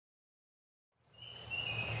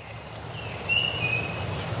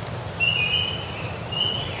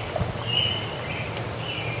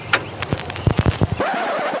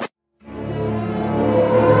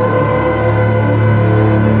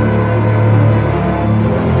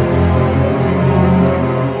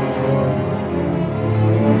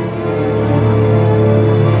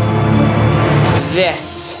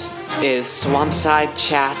Swampside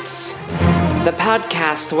Chats, the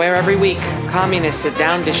podcast where every week communists sit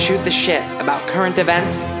down to shoot the shit about current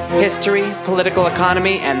events, history, political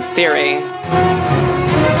economy, and theory.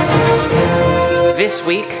 This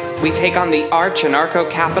week, we take on the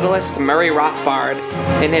arch-anarcho-capitalist Murray Rothbard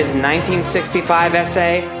in his 1965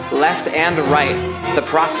 essay, Left and Right, The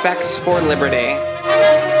Prospects for Liberty.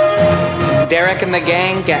 Derek and the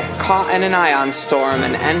gang get caught in an ion storm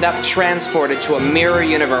and end up transported to a mirror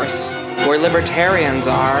universe where libertarians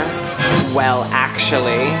are, well,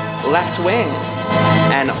 actually, left-wing,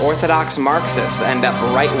 and orthodox Marxists end up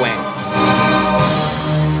right-wing.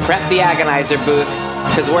 Prep the agonizer booth,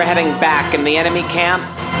 because we're heading back in the enemy camp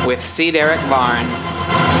with C. Derek Varn.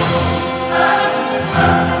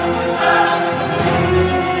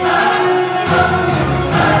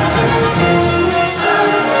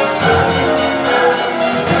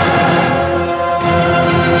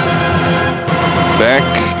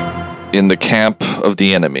 Back in the camp of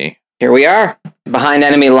the enemy. Here we are, behind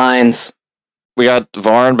enemy lines. We got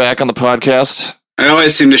Varn back on the podcast. I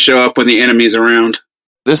always seem to show up when the enemy's around.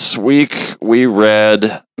 This week we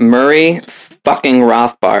read Murray fucking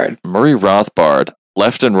Rothbard. Murray Rothbard,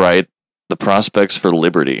 Left and Right, The Prospects for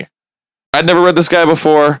Liberty. I'd never read this guy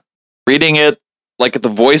before. Reading it, like the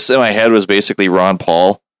voice in my head was basically Ron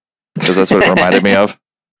Paul, because that's what it reminded me of.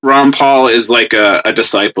 Ron Paul is like a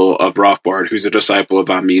disciple of Rothbard, who's a disciple of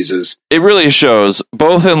von Mises. It really shows,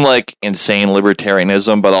 both in like insane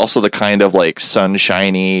libertarianism, but also the kind of like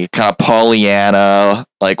sunshiny, kind of Pollyanna,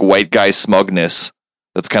 like white guy smugness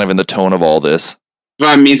that's kind of in the tone of all this.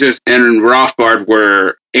 Von Mises and Rothbard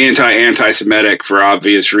were anti-Semitic for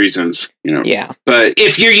obvious reasons, you know. Yeah. But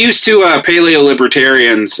if you're used to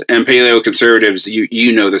paleo-libertarians and paleo-conservatives,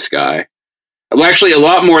 you know this guy. Well, actually, a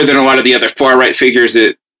lot more than a lot of the other far-right figures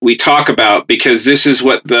that we talk about, because this is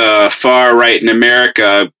what the far right in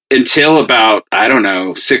America, until about,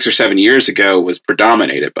 6 or 7 years ago, was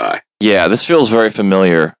predominated by. Yeah, this feels very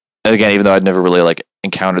familiar. Again, even though I'd never really like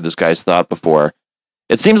encountered this guy's thought before.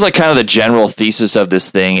 It seems like kind of the general thesis of this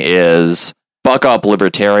thing is buck up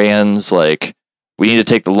libertarians, like we need to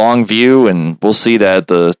take the long view and we'll see that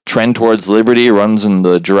the trend towards liberty runs in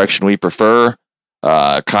the direction we prefer.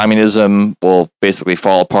 Communism will basically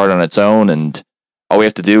fall apart on its own, and all we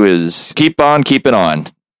have to do is keep on keeping on.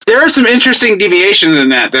 There are some interesting deviations in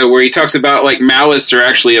that, though, where he talks about like Maoists are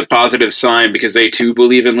actually a positive sign because they too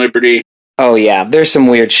believe in liberty. Oh yeah, there's some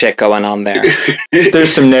weird shit going on there.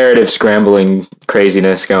 There's some narrative scrambling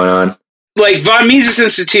craziness going on. Like Von Mises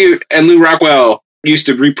Institute and Lew Rockwell used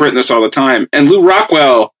to reprint this all the time, and Lew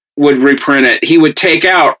Rockwell would reprint it. He would take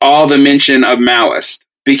out all the mention of Maoist,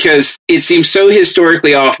 because it seems so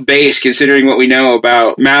historically off base considering what we know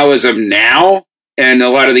about Maoism now and a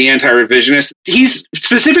lot of the anti-revisionists. He's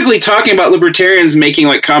specifically talking about libertarians making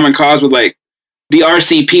like common cause with like the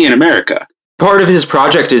RCP in America. Part of his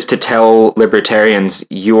project is to tell libertarians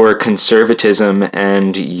your conservatism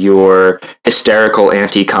and your hysterical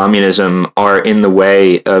anti-communism are in the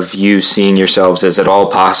way of you seeing yourselves as at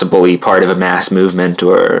all possibly part of a mass movement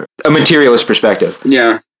or a materialist perspective.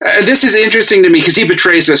 Yeah. This is interesting to me because he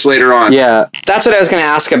betrays us later on. Yeah, that's what I was going to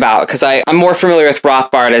ask about, because I'm more familiar with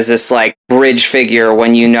Rothbard as this like bridge figure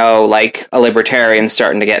when you know like a libertarian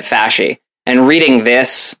starting to get fashy. And reading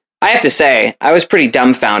this, I have to say, I was pretty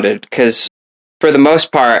dumbfounded, because for the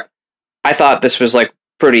most part, I thought this was like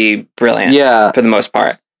pretty brilliant. Yeah. For the most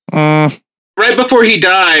part. Right before he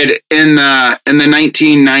died in the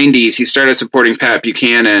 1990s, he started supporting Pat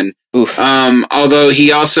Buchanan. Oof. Although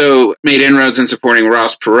he also made inroads in supporting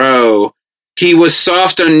Ross Perot. He was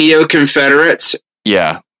soft on neo-Confederates.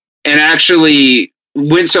 Yeah. And actually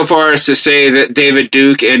went so far as to say that David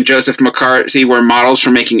Duke and Joseph McCarthy were models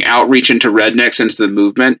for making outreach into rednecks into the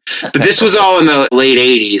movement. But this was all in the late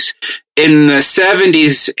 80s. In the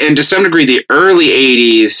 70s, and to some degree the early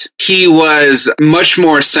 80s, he was much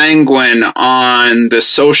more sanguine on the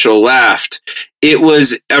social left. It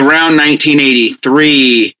was around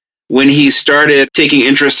 1983 when he started taking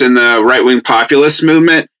interest in the right-wing populist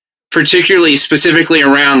movement, specifically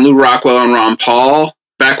around Lew Rockwell and Ron Paul.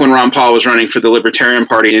 Back when Ron Paul was running for the Libertarian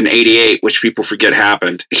Party in '88, which people forget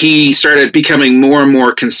happened, he started becoming more and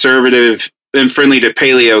more conservative and friendly to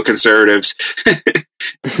paleo-conservatives.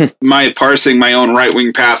 Parsing my own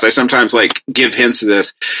right-wing past, I sometimes give hints of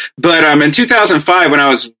this. But in 2005, when I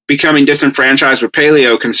was becoming disenfranchised with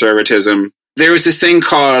paleo-conservatism, there was this thing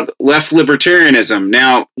called left libertarianism.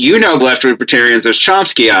 Now, you know left libertarians as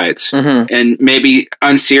Chomskyites, and maybe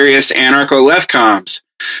unserious anarcho-left comms.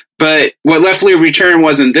 But what left libertarian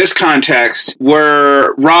was in this context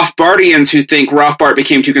were Rothbardians who think Rothbard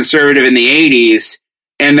became too conservative in the 80s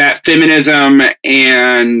and that feminism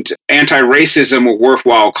and anti-racism were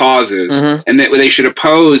worthwhile causes, and that they should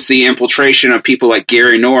oppose the infiltration of people like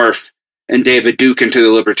Gary North and David Duke into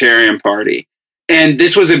the Libertarian Party. And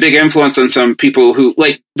this was a big influence on some people who,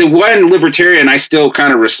 like, the one libertarian I still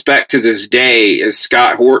kind of respect to this day is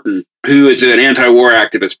Scott Horton, who is an anti-war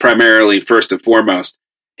activist primarily, first and foremost.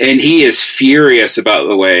 And he is furious about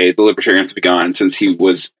the way the libertarians have gone since he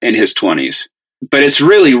was in his 20s. But it's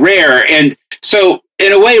really rare. And so,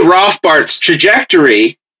 in a way, Rothbard's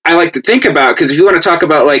trajectory, I like to think about, because if you want to talk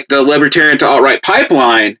about, like, the libertarian to alt-right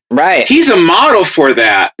pipeline, right, he's a model for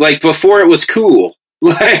that, like, before it was cool.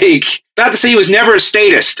 Like, not to say he was never a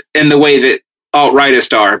statist in the way that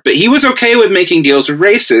alt-rightists are, but he was okay with making deals with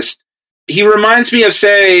racists. He reminds me of,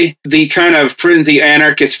 say, the kind of frenzy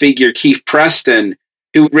anarchist figure Keith Preston,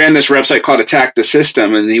 who ran this website called Attack the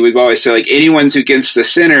System, and he would always say, like, anyone who's against the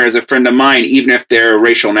center is a friend of mine, even if they're a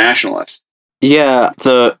racial nationalist. Yeah,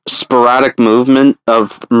 the sporadic movement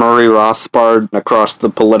of Murray Rothbard across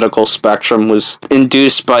the political spectrum was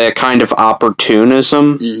induced by a kind of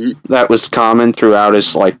opportunism that was common throughout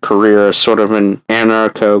his, like, career as sort of an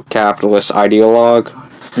anarcho-capitalist ideologue.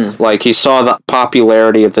 Like, he saw the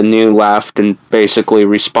popularity of the New Left and basically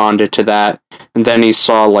responded to that. And then he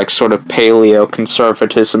saw, like, sort of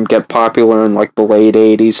paleo-conservatism get popular in, like, the late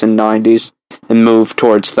 80s and 90s and moved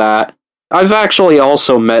towards that. I've actually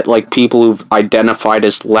also met, like, people who've identified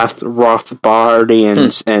as left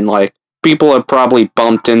Rothbardians, and, like, people have probably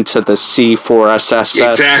bumped into the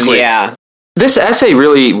C4SSS. Exactly. Yeah. This essay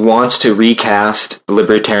really wants to recast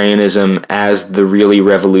libertarianism as the really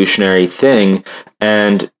revolutionary thing,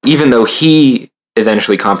 and even though he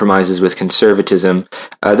eventually compromises with conservatism,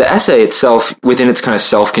 the essay itself, within its kind of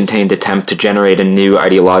self-contained attempt to generate a new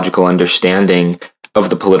ideological understanding of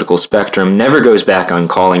the political spectrum, never goes back on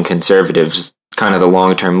calling conservatives kind of the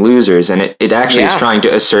long-term losers, and it actually is trying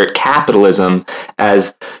to assert capitalism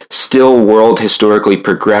as still world historically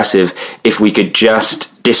progressive if we could just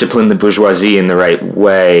discipline the bourgeoisie in the right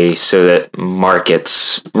way so that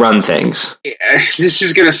markets run things. This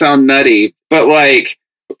is going to sound nutty, but, like,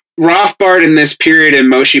 Rothbard in this period and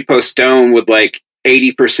Moshe Postone would, like,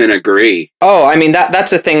 80% agree. Oh, I mean,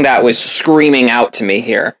 that's a thing that was screaming out to me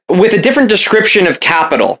here. With a different description of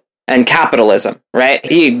capital and capitalism, right?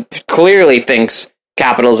 He clearly thinks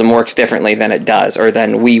capitalism works differently than it does, or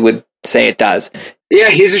than we would say it does. Yeah,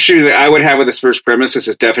 his issue that I would have with this first premise is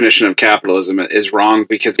his definition of capitalism is wrong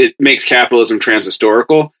because it makes capitalism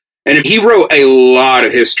transhistorical. And he wrote a lot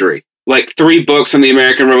of history, like 3 books on the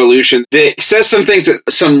American Revolution, that says some things that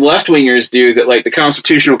some left-wingers do, that, like, the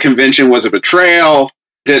Constitutional Convention was a betrayal,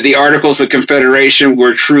 that the Articles of Confederation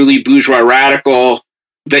were truly bourgeois radical,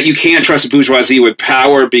 that you can't trust bourgeoisie with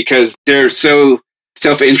power because they're so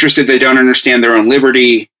self-interested they don't understand their own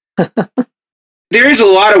liberty. There is a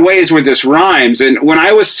lot of ways where this rhymes, and when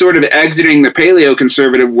I was sort of exiting the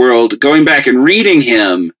paleo-conservative world, going back and reading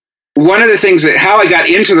him, one of the things that how I got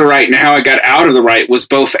into the right and how I got out of the right was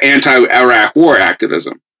both anti-Iraq war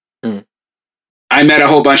activism. I met a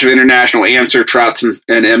whole bunch of international answer trots and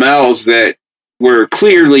MLs that were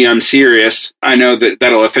clearly unserious. I know that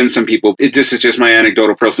that'll offend some people. This is just my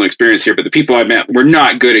anecdotal personal experience here, but the people I met were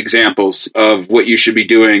not good examples of what you should be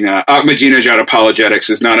doing. Ahmadinejad apologetics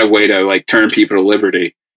is not a way to, like, turn people to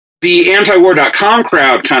liberty. The antiwar.com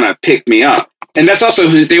crowd kind of picked me up. And that's also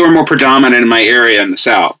who they were more predominant in my area in the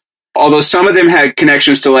South. Although some of them had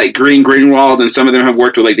connections to, like, Greenwald, and some of them have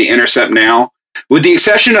worked with, like, the Intercept Now, with the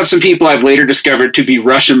exception of some people I've later discovered to be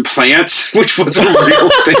Russian plants, which was a real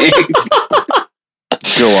thing.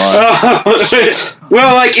 Go on.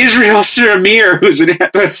 Well, like Israel Siramir, who's an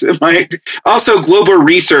anti-Semite. Also, Global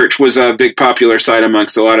Research was a big popular site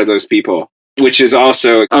amongst a lot of those people, which is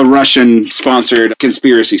also a Russian-sponsored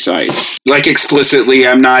conspiracy site. Like, explicitly,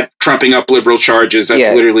 I'm not trumping up liberal charges.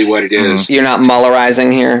 That's literally what it is. You're not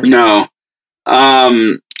Mullerizing here? No.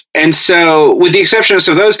 And so, with the exception of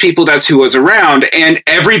some of those people, that's who was around. And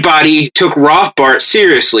everybody took Rothbard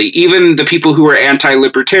seriously, even the people who were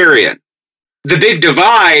anti-libertarian. The big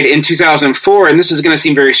divide in 2004, and this is going to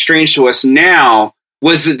seem very strange to us now,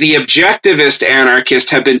 was that the objectivist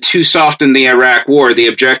anarchists have been too soft in the Iraq war. The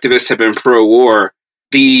objectivists have been pro-war.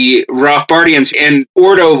 The Rothbardians and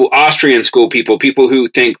Ordo Austrian school people who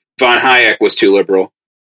think von Hayek was too liberal,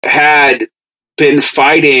 had been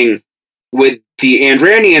fighting with the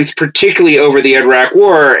Andranians, particularly over the Iraq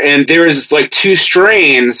war. And there is, like, 2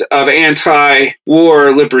 strains of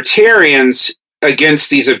anti-war libertarians against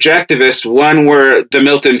these objectivists. One were the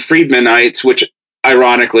Milton Friedmanites, which,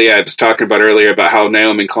 ironically, I was talking about earlier about how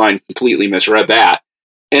Naomi Klein completely misread that.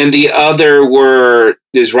 And the other were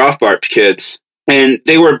these Rothbard kids. And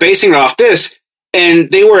they were basing it off this.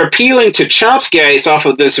 And they were appealing to Chomsky off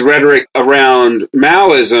of this rhetoric around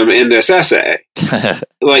Maoism in this essay,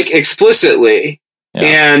 like explicitly. Yeah.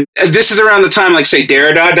 And this is around the time, like, say,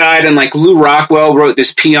 Derrida died, and like Lou Rockwell wrote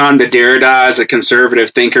this Paean to Derrida as a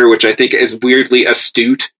conservative thinker, which I think is weirdly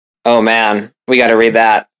astute. Oh man, we got to read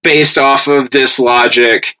that. Based off of this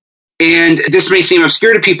logic. And this may seem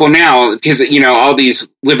obscure to people now because, you know, all these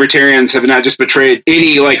libertarians have not just betrayed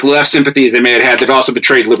any like left sympathies they may have had, they've also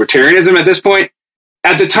betrayed libertarianism at this point.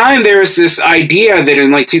 At the time, there was this idea that in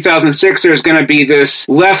like 2006, there's going to be this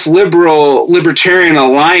left liberal libertarian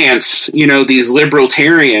alliance, you know, these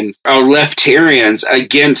libertarian or leftarians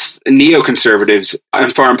against neoconservatives on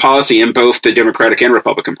foreign policy in both the Democratic and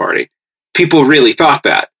Republican Party. People really thought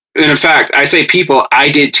that. And in fact, I say people, I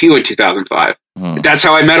did too in 2005. That's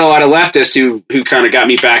how I met a lot of leftists who kind of got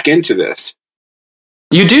me back into this.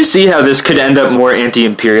 You do see how this could end up more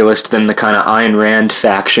anti-imperialist than the kind of Ayn Rand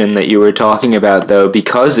faction that you were talking about, though,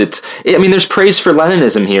 because there's praise for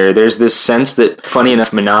Leninism here. There's this sense that, funny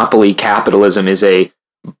enough, monopoly capitalism is a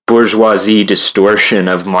bourgeoisie distortion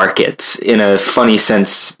of markets in a funny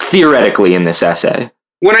sense, theoretically, in this essay.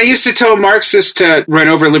 When I used to tell Marxists to run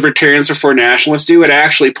over libertarians before nationalists do, I'd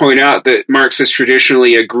actually point out that Marxists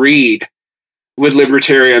traditionally agreed with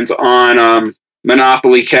libertarians on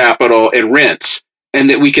monopoly capital and rents, and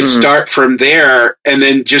that we could start from there and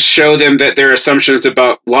then just show them that their assumptions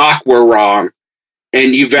about Locke were wrong,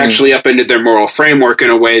 and you've actually upended their moral framework in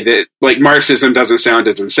a way that, like, Marxism doesn't sound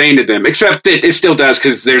as insane to them, except that it still does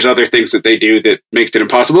because there's other things that they do that makes it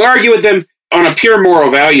impossible to argue with them. On a pure moral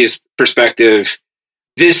values perspective,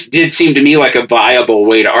 this did seem to me like a viable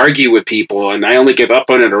way to argue with people, and I only gave up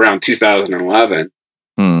on it around 2011.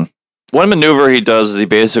 One maneuver he does is he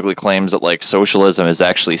basically claims that like socialism is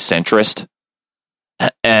actually centrist,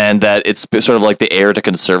 and that it's sort of like the heir to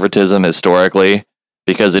conservatism historically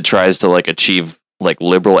because it tries to like achieve like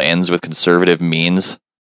liberal ends with conservative means.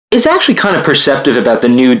 It's actually kind of perceptive about the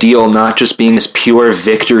New Deal not just being this pure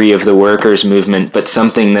victory of the workers' movement, but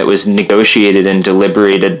something that was negotiated and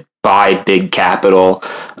deliberated by big capital,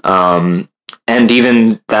 and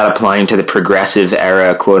even that applying to the progressive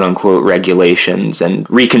era, quote-unquote, regulations and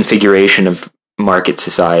reconfiguration of market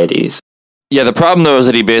societies. Yeah, the problem, though, is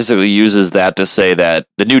that he basically uses that to say that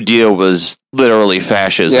the New Deal was literally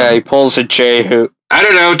fascism. Yeah, he pulls a Jehu. I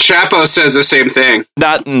don't know, Chapo says the same thing.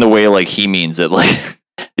 Not in the way, like, he means it, like,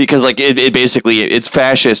 because, like, it basically, it's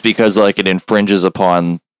fascist because, like, it infringes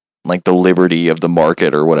upon, like, the liberty of the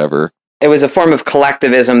market or whatever. It was a form of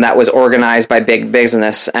collectivism that was organized by big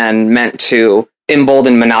business and meant to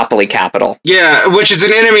embolden monopoly capital. Yeah, which is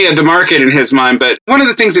an enemy of the market in his mind. But one of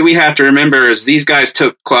the things that we have to remember is these guys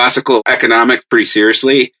took classical economics pretty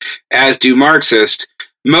seriously, as do Marxists.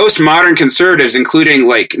 Most modern conservatives, including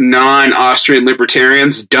like non-Austrian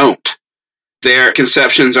libertarians, don't. Their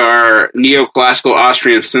conceptions are neoclassical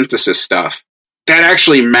Austrian synthesis stuff. That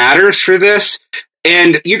actually matters for this.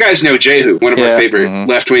 And you guys know Jehu, one of my favorite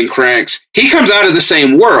left-wing cranks. He comes out of the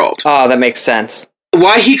same world. Oh, that makes sense.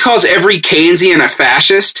 Why he calls every Keynesian a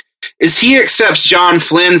fascist is he accepts John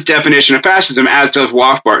Flynn's definition of fascism, as does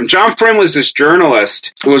Rothbard. And John Flynn was this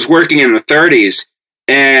journalist who was working in the 30s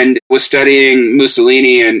and was studying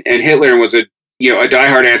Mussolini and Hitler and was a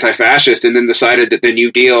diehard anti-fascist, and then decided that the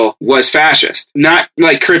New Deal was fascist. Not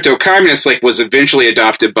like crypto-communist, like was eventually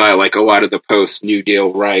adopted by like a lot of the post-New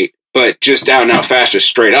Deal right, but just out and out fascist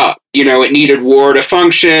straight up. You know, it needed war to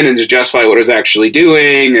function and to justify what it was actually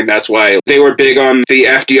doing, and that's why they were big on the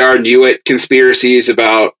FDR Newitt conspiracies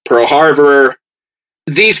about Pearl Harbor.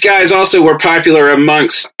 These guys also were popular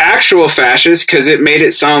amongst actual fascists because it made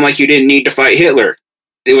it sound like you didn't need to fight Hitler.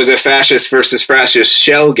 It was a fascist versus fascist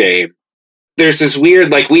shell game. There's this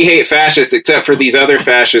weird, like, we hate fascists except for these other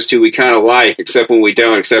fascists who we kind of like, except when we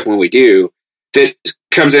don't, except when we do, that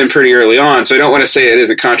comes in pretty early on. So I don't want to say it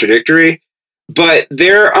isn't contradictory, but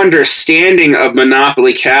their understanding of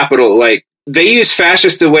monopoly capital, like, they use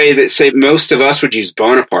fascist the way that, say, most of us would use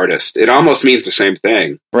Bonapartist. It almost means the same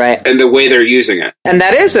thing. Right. And the way they're using it. And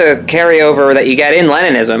that is a carryover that you get in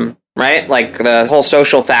Leninism, right? Like the whole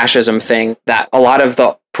social fascism thing that a lot of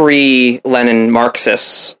the pre-Lenin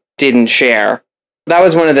Marxists didn't share. That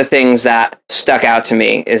was one of the things that stuck out to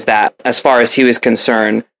me, is that as far as he was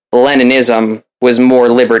concerned, Leninism was more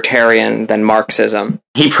libertarian than Marxism.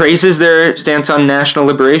 He praises their stance on national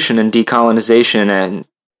liberation and decolonization and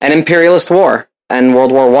imperialist war and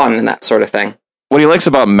World War I and that sort of thing. What he likes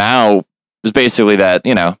about Mao is basically that,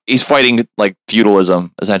 you know, he's fighting like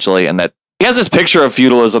feudalism essentially, and that he has this picture of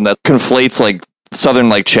feudalism that conflates like southern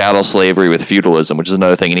like chattel slavery with feudalism, which is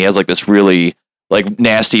another thing. And he has like this really like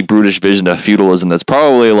nasty, brutish vision of feudalism that's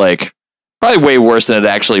probably like Probably way worse than it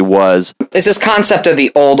actually was. It's this concept of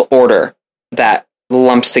the old order that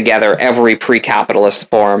lumps together every pre-capitalist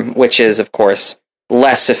form, which is, of course,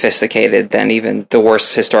 less sophisticated than even the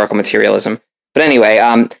worst historical materialism. But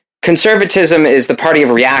anyway, conservatism is the party of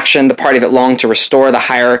reaction, the party that longed to restore the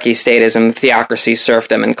hierarchy, statism, theocracy,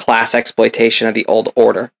 serfdom, and class exploitation of the old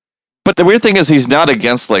order. But the weird thing is he's not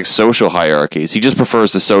against like social hierarchies. He just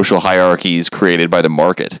prefers the social hierarchies created by the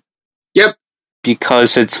market. Yep.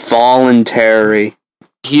 Because it's voluntary.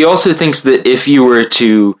 He also thinks that if you were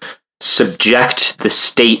to subject the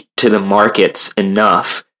state to the markets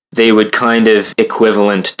enough, they would kind of,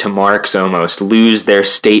 equivalent to Marx almost, lose their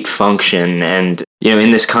state function and,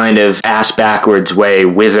 in this kind of ass-backwards way,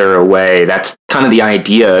 wither away. That's kind of the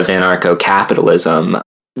idea of anarcho-capitalism.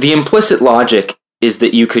 The implicit logic is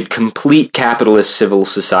that you could complete capitalist civil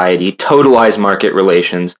society, totalize market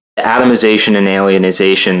relations, atomization and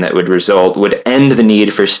alienization that would result would end the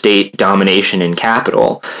need for state domination in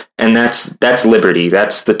capital. And that's liberty.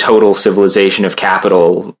 That's the total civilization of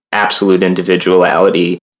capital, absolute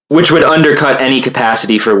individuality, which would undercut any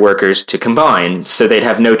capacity for workers to combine. So they'd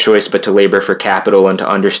have no choice but to labor for capital and to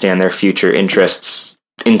understand their future interests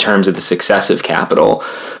in terms of the success of capital.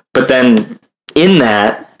 But then in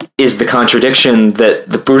that is the contradiction that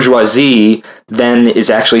the bourgeoisie then is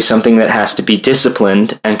actually something that has to be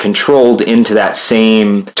disciplined and controlled into that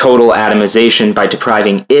same total atomization by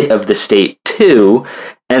depriving it of the state too.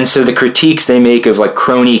 And so the critiques they make of like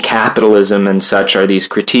crony capitalism and such are these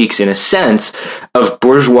critiques, in a sense, of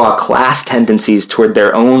bourgeois class tendencies toward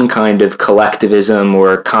their own kind of collectivism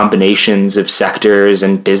or combinations of sectors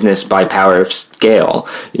and business by power of scale.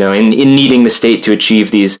 In needing the state to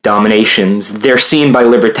achieve these dominations, they're seen by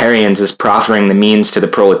libertarians as proffering the means to the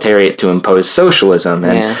proletariat to impose socialism.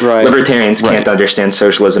 And libertarians can't understand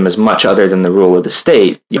socialism as much other than the rule of the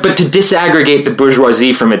state. But to disaggregate the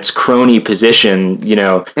bourgeoisie from its crony position,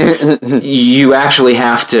 you actually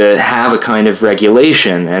have to have a kind of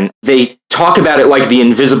regulation. And they talk about it like the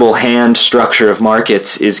invisible hand structure of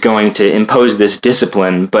markets is going to impose this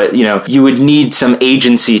discipline, but you would need some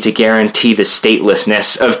agency to guarantee the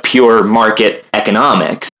statelessness of pure market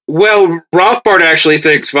economics. Well, Rothbard actually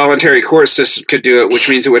thinks voluntary court system could do it, which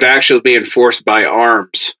means it would actually be enforced by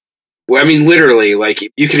arms. Well, I mean, literally,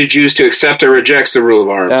 like you could choose to accept or reject the rule of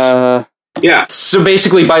arms. Yeah. So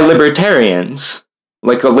basically by libertarians.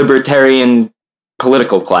 Like a libertarian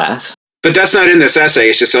political class. But that's not in this essay.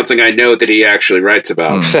 It's just something I know that he actually writes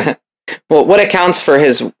about. Well, what accounts for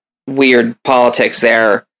his weird politics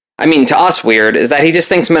there, I mean, to us weird, is that he just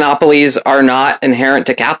thinks monopolies are not inherent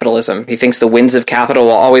to capitalism. He thinks the winds of capital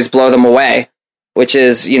will always blow them away, which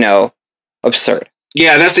is, absurd.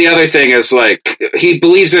 Yeah, that's the other thing is, like, he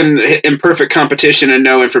believes in imperfect competition and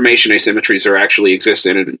no information asymmetries are actually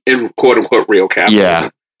existing in quote-unquote real capitalism.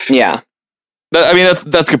 Yeah. I mean,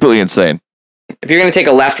 that's completely insane. If you're going to take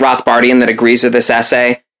a left Rothbardian that agrees with this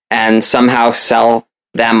essay and somehow sell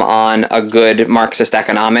them on a good Marxist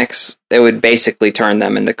economics, it would basically turn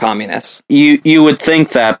them into communists. You would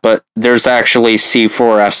think that, but there's actually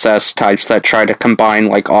C4SS types that try to combine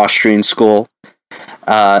like Austrian school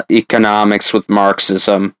economics with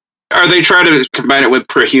Marxism. Or they try to combine it with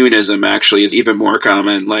Prehumanism, actually, is even more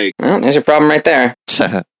common. Like, well, there's your problem right there.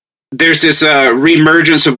 There's this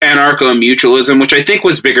reemergence of anarcho-mutualism, which I think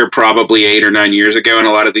was bigger probably 8 or 9 years ago, and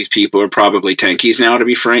a lot of these people are probably tankies now, to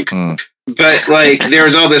be frank. But, like,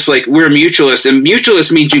 there's all this, like, we're mutualist, and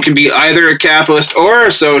mutualist means you can be either a capitalist or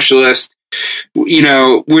a socialist.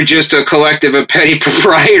 We're just a collective of petty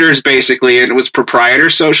proprietors, basically, and it was proprietor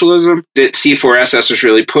socialism that C4SS was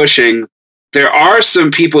really pushing. There are some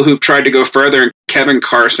people who've tried to go further, Kevin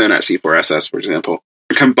Carson at C4SS, for example,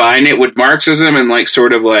 combine it with Marxism and like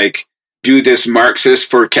sort of like do this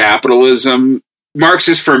Marxist for capitalism,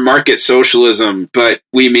 Marxist for market socialism, but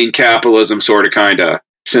we mean capitalism sort of kind of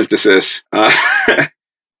synthesis.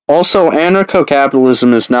 Also,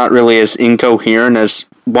 anarcho-capitalism is not really as incoherent as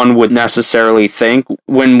one would necessarily think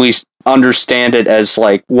when we understand it as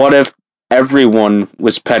like, what if everyone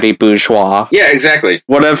was petty bourgeois? Yeah, exactly.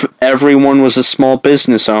 What if everyone was a small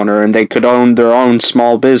business owner and they could own their own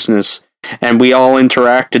small business? And we all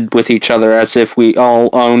interacted with each other as if we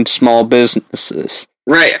all owned small businesses.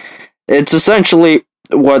 Right. It's essentially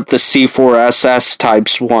what the C4SS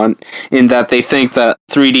types want, in that they think that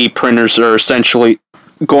 3D printers are essentially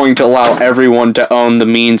going to allow everyone to own the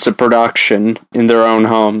means of production in their own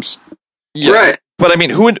homes. Yeah. Right. But I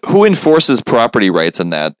mean, who enforces property rights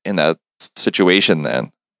in that situation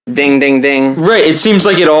then? Ding, ding, ding. Right. It seems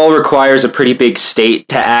like it all requires a pretty big state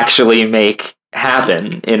to actually make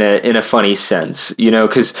happen in a funny sense,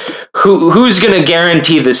 because who's going to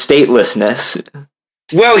guarantee the statelessness?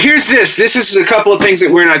 Well, here's this. This is a couple of things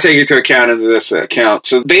that we're not taking into account in this account.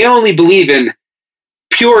 So they only believe in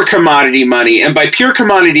pure commodity money. And by pure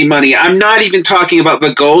commodity money, I'm not even talking about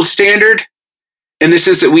the gold standard in the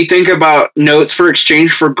sense that we think about notes for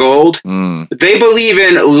exchange for gold. They believe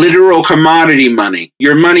in literal commodity money.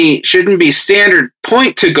 Your money shouldn't be standard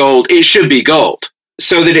point to gold. It should be gold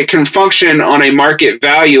so that it can function on a market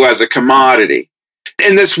value as a commodity.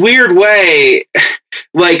 In this weird way,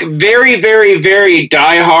 like very, very, very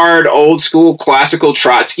diehard old school classical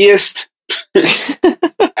Trotskyist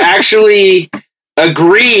actually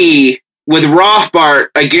agree with Rothbard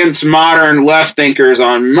against modern left thinkers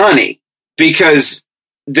on money because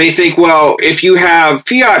they think, well, if you have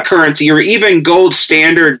fiat currency or even gold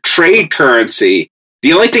standard trade currency,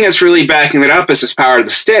 the only thing that's really backing it up is this power of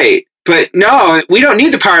the state. But no, we don't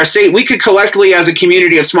need the power of state. We could collectively, as a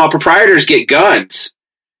community of small proprietors, get guns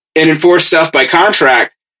and enforce stuff by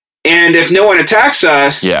contract. And if no one attacks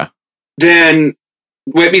us, then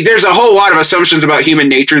I mean, there's a whole lot of assumptions about human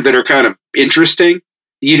nature that are kind of interesting.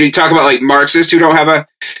 You talk about like Marxists who don't have a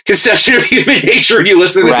conception of human nature and you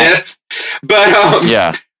listen to this. But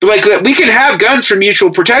like we can have guns for mutual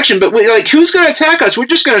protection, but who's going to attack us? We're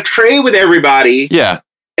just going to trade with everybody. Yeah.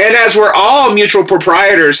 And as we're all mutual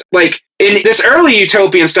proprietors, like in this early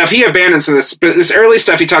utopian stuff, he abandons this, but this early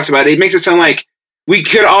stuff he talks about, it makes it sound like we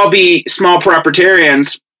could all be small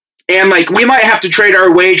proprietarians and like we might have to trade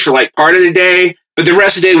our wage for like part of the day, but the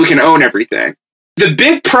rest of the day we can own everything. The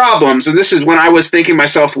big problems, and this is when I was thinking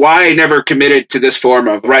myself why I never committed to this form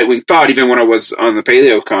of right-wing thought, even when I was on the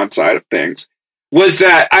paleocon side of things, was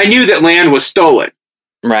that I knew that land was stolen.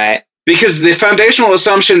 Right. Because the foundational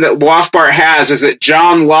assumption that Rothbard has is that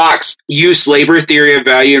John Locke's use-labor theory of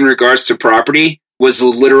value in regards to property was a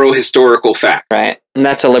literal historical fact. Right. And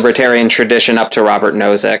that's a libertarian tradition up to Robert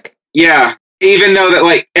Nozick. Yeah. Even though that,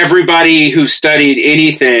 like, everybody who studied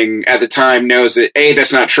anything at the time knows that, A,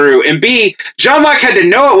 that's not true, and B, John Locke had to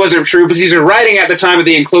know it wasn't true because he's writing at the time of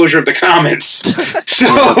the enclosure of the Commons.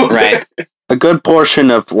 So, right. A good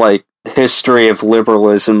portion of, like, history of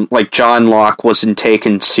liberalism, like John Locke wasn't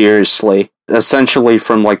taken seriously. Essentially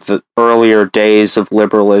from like the earlier days of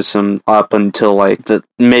liberalism up until like the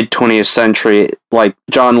mid 20th century, like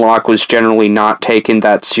John Locke was generally not taken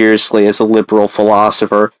that seriously as a liberal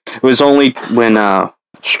philosopher. It was only when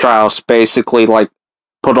Strauss basically like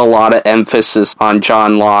put a lot of emphasis on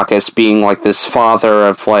John Locke as being like this father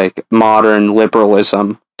of like modern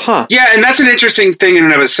liberalism. Huh. Yeah, and that's an interesting thing in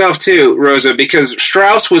and of itself, too, Rosa, because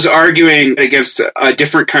Strauss was arguing against a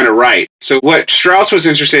different kind of right. So what Strauss was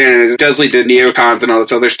interested in, is does lead to neocons and all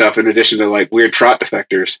this other stuff, in addition to like weird trot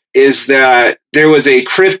defectors, is that there was a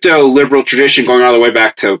crypto-liberal tradition going all the way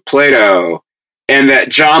back to Plato, and that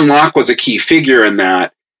John Locke was a key figure in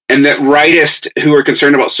that, and that rightists who were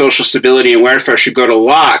concerned about social stability and welfare should go to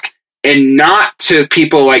Locke, and not to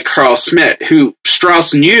people like Carl Schmitt, who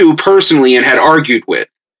Strauss knew personally and had argued with.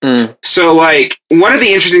 So, like, one of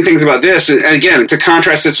the interesting things about this, and again, to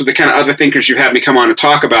contrast this with the kind of other thinkers you've had me come on and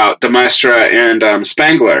talk about, de Maistre and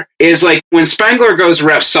Spengler, is like when Spengler goes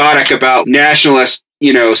rhapsodic about nationalist,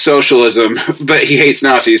 socialism, but he hates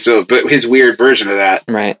Nazis, but his weird version of that.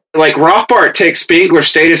 Right. Like, Rothbard takes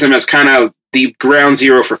Spengler's statism as kind of the ground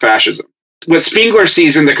zero for fascism. What Spengler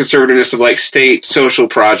sees in the conservativeness of like state social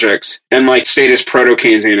projects and like statist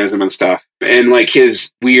proto-Keynesianism and stuff, and like his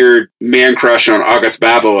weird man crush on August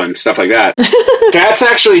Babel and stuff like that, that's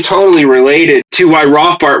actually totally related to why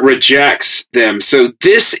Rothbard rejects them. So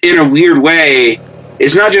this, in a weird way,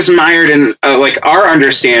 is not just mired in like our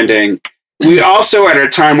understanding. We also at a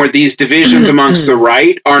time where these divisions amongst the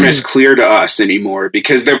right aren't as clear to us anymore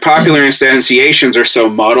because their popular instantiations are so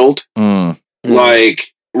muddled. Like,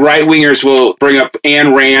 right-wingers will bring up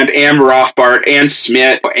Ayn Rand and Rothbard and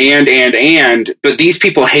Schmitt and, but these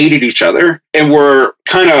people hated each other and were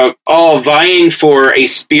kind of all vying for a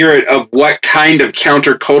spirit of what kind of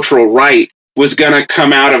countercultural right was going to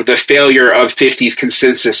come out of the failure of 50s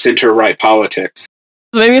consensus center-right politics.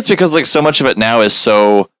 Maybe it's because like so much of it now is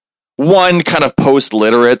so, one, kind of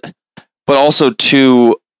post-literate, but also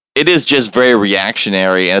two, it is just very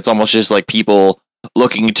reactionary and it's almost just like people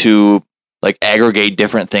looking to like aggregate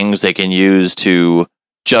different things they can use to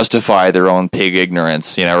justify their own pig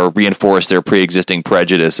ignorance, or reinforce their pre-existing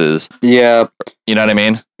prejudices. Yeah. You know what I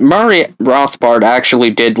mean? Murray Rothbard actually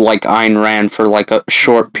did like Ayn Rand for like a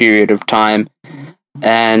short period of time.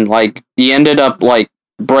 And like he ended up like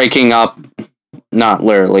breaking up, not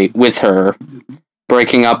literally, with her.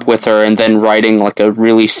 Breaking up with her and then writing like a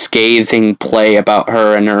really scathing play about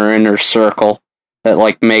her and her inner circle that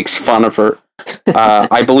like makes fun of her.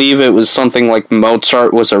 I believe it was something like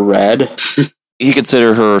Mozart was a red. he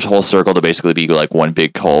considered her whole circle to basically be like one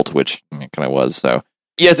big cult, which it kind of was. So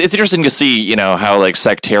yeah, it's interesting to see, how like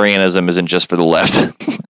sectarianism isn't just for the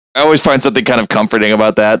left. I always find something kind of comforting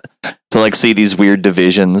about that, to like see these weird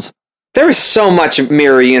divisions. There was so much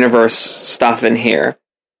mirror universe stuff in here.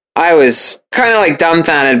 I was kind of like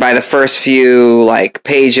dumbfounded by the first few like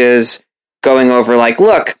pages going over like,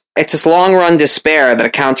 look, it's this long-run despair that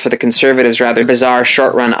accounts for the conservatives' rather bizarre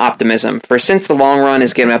short-run optimism. For since the long run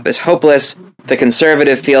is given up as hopeless, the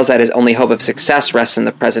conservative feels that his only hope of success rests in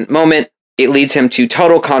the present moment. It leads him to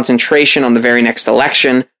total concentration on the very next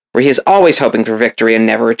election, where he is always hoping for victory and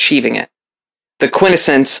never achieving it. The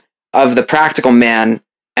quintessence of the practical man,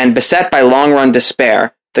 and beset by long-run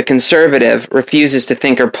despair, the conservative refuses to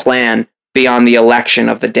think or plan beyond the election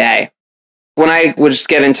of the day. When I would just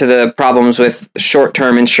get into the problems with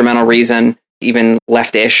short-term instrumental reason, even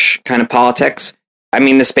leftish kind of politics, I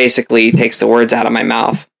mean, this basically takes the words out of my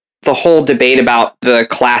mouth. The whole debate about the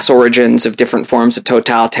class origins of different forms of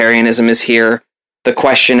totalitarianism is here. The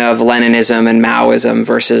question of Leninism and Maoism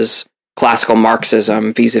versus classical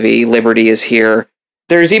Marxism vis-a-vis liberty is here.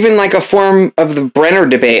 There's even like a form of the Brenner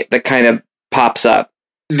debate that kind of pops up.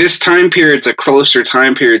 This time period's a closer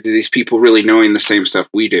time period to these people really knowing the same stuff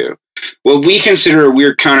we do. What we consider a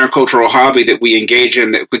weird countercultural hobby that we engage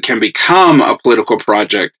in that can become a political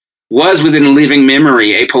project was within living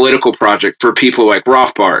memory a political project for people like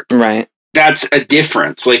Rothbard. Right. That's a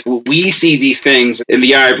difference. Like, we see these things in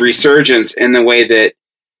the eye of resurgence in the way that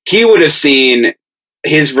he would have seen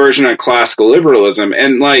his version of classical liberalism.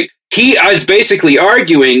 And like, he is basically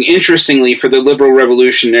arguing, interestingly, for the liberal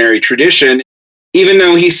revolutionary tradition, even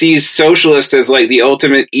though he sees socialists as like the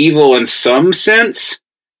ultimate evil in some sense.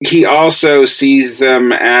 He also sees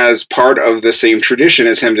them as part of the same tradition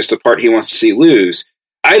as him, just a part he wants to see lose.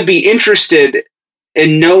 I'd be interested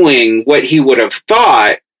in knowing what he would have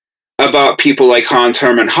thought about people like Hans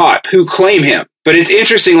Hermann Hoppe, who claim him. But it's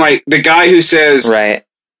interesting, like, the guy who says right.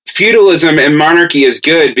 Feudalism and monarchy is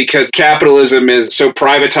good because capitalism is so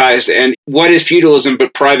privatized, and what is feudalism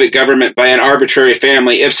but private government by an arbitrary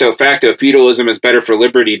family? Ipso facto, feudalism is better for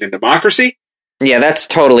liberty than democracy? Yeah, that's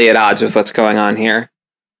totally at odds with what's going on here.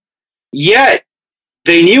 Yet,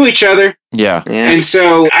 they knew each other. Yeah. And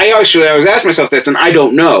so, I always asked myself this, and I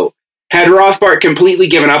don't know. Had Rothbard completely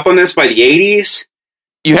given up on this by the 80s?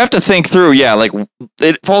 You have to think through, like,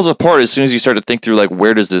 it falls apart as soon as you start to think through, like,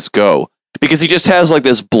 where does this go? Because he just has, like,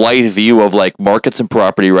 this blithe view of, like, markets and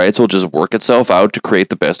property rights will just work itself out to create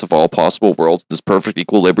the best of all possible worlds, this perfect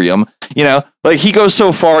equilibrium. Like, he goes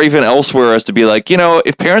so far even elsewhere as to be like,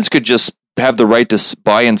 if parents could just have the right to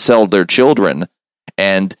buy and sell their children,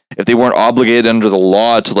 and if they weren't obligated under the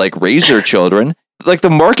law to, like, raise their children, like, the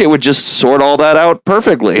market would just sort all that out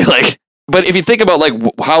perfectly. Like, but if you think about, like,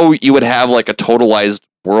 how you would have, like, a totalized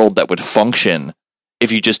world that would function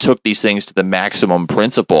if you just took these things to the maximum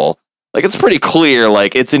principle, like, it's pretty clear,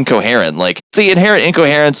 like, it's incoherent. Like, it's the inherent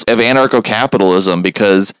incoherence of anarcho-capitalism,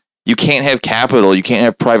 because you can't have capital, you can't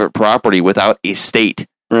have private property without a state.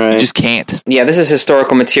 Right. You just can't. Yeah, this is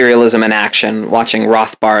historical materialism in action, watching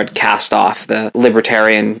Rothbard cast off the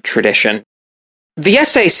libertarian tradition. The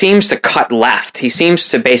essay seems to cut left. He seems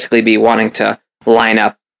to basically be wanting to line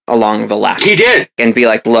up along the left. He did. And be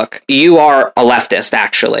like, look, you are a leftist,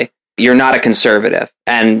 actually. You're not a conservative.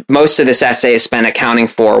 And most of this essay is spent accounting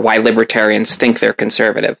for why libertarians think they're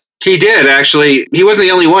conservative. He did, actually. He wasn't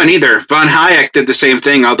the only one, either. Von Hayek did the same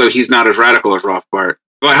thing, although he's not as radical as Rothbard.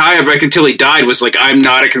 Von Hayek, until he died, was like, I'm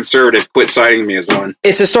not a conservative. Quit citing me as one.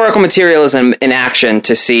 It's historical materialism in action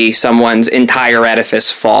to see someone's entire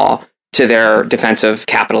edifice fall to their defense of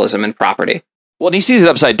capitalism and property. Well, and he sees it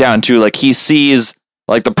upside down, too. Like, he sees,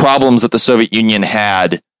 like, the problems that the Soviet Union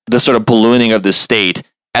had, the sort of ballooning of the state,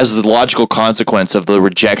 as the logical consequence of the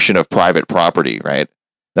rejection of private property, right?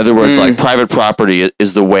 In other words, like, private property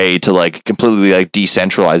is the way to, like, completely, like,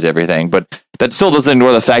 decentralize everything. But that still doesn't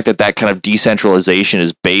ignore the fact that that kind of decentralization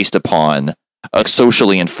is based upon a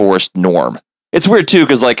socially enforced norm. It's weird, too,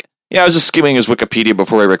 because, like, I was just skimming his Wikipedia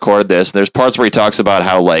before we recorded this. And there's parts where he talks about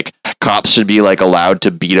how, like, cops should be, like, allowed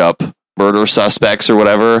to beat up murder suspects or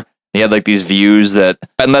whatever. He had, like, these views that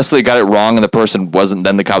unless they got it wrong and the person wasn't,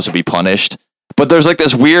 then the cops would be punished. But there's, like,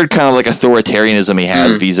 this weird kind of, like, authoritarianism he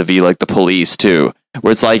has vis-a-vis, like, the police, too.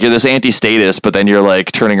 Where it's like, you're this anti-statist, but then you're,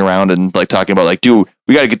 like, turning around and, like, talking about, like, dude,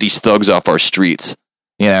 we got to get these thugs off our streets.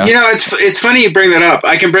 It's funny you bring that up.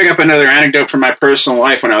 I can bring up another anecdote from my personal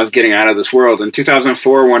life when I was getting out of this world. In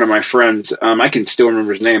 2004, one of my friends, I can still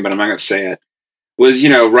remember his name, but I'm not going to say it, was,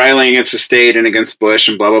 rallying against the state and against Bush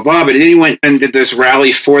and blah, blah, blah. But then he went and did this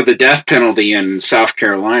rally for the death penalty in South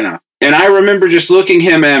Carolina. And I remember just looking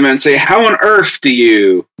him at him and say, how on earth do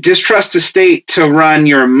you distrust the state to run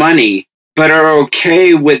your money, but are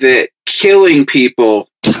okay with it killing people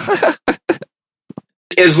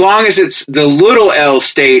as long as it's the little L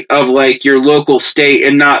state of like your local state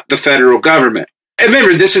and not the federal government? And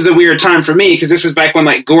remember, this is a weird time for me because this is back when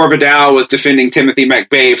like Gore Vidal was defending Timothy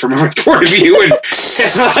McVeigh from a report of you, and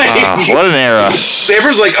like, what an era!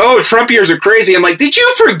 Everyone's like, "Oh, Trump years are crazy." I'm like, "Did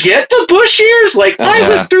you forget the Bush years?" Like, I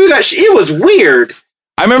went through that. It was weird.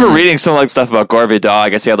 I remember reading some like stuff about Gore Vidal. I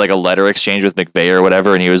guess he had like a letter exchange with McVeigh or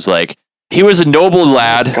whatever, and he was like, he was a noble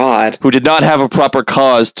lad who did not have a proper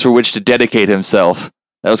cause to which to dedicate himself.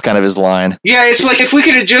 That was kind of his line. Yeah, it's like if we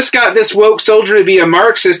could have just got this woke soldier to be a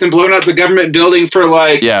Marxist and blown up the government building for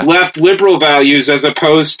like left liberal values as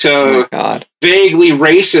opposed to vaguely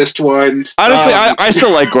racist ones. Honestly, I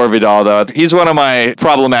still like Gore Vidal though. He's one of my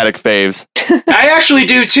problematic faves. I actually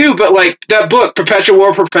do too, but like that book, Perpetual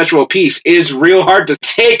War, Perpetual Peace, is real hard to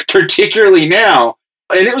take, particularly now.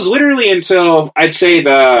 And it was literally until I'd say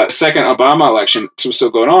the second Obama election was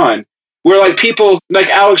still going on, where like people like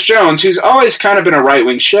Alex Jones, who's always kind of been a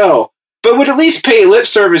right-wing shell, but would at least pay lip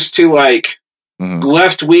service to like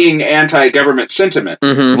left-wing anti-government sentiment.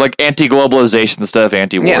 Like anti-globalization stuff,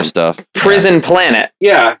 anti-war stuff. Prison Planet.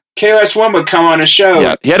 Yeah. KOS-1 would come on a show.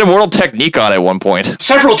 Yeah. He had Immortal Technique on at one point.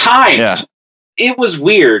 Several times. Yeah. It was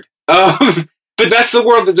weird. But that's the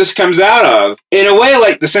world that this comes out of. In a way,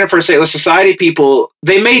 like the Center for a Stateless Society people,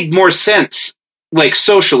 they made more sense, like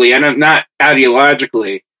socially and not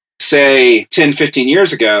ideologically, say 10, 15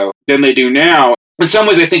 years ago than they do now. In some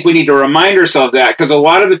ways, I think we need to remind ourselves that because a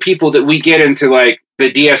lot of the people that we get into like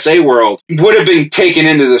the DSA world would have been taken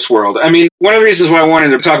into this world. I mean, one of the reasons why I wanted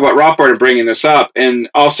to talk about Rothbard and bringing this up and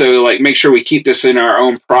also like make sure we keep this in our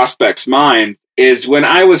own prospects' mind is when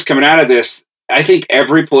I was coming out of this, I think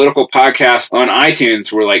every political podcast on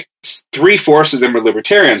iTunes were like 3/4 of them were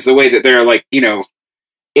libertarians, the way that they're like,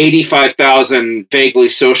 85,000 vaguely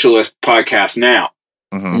socialist podcasts now.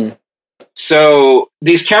 So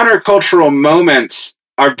these countercultural moments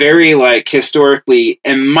are very like historically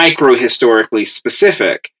and micro-historically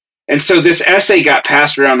specific. And so this essay got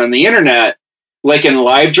passed around on the internet, like in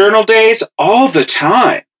LiveJournal days, all the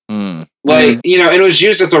time. Like, and it was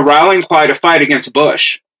used as a rallying cry to fight against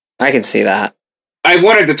Bush. I can see that. I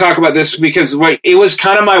wanted to talk about this because it was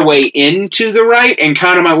kind of my way into the right and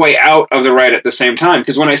kind of my way out of the right at the same time.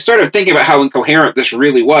 Because when I started thinking about how incoherent this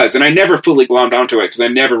really was, and I never fully glommed onto it because I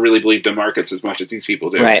never really believed in markets as much as these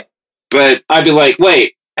people do. Right. But I'd be like,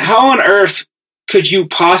 wait, how on earth could you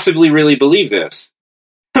possibly really believe this?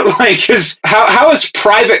 Like, because how is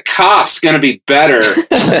private cops going to be better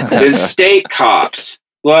than state cops?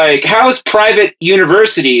 Like, how is private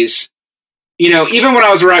universities... even when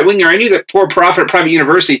I was a right-winger, I knew that for-profit private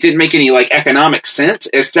universities didn't make any, like, economic sense,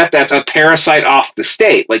 except that's a parasite off the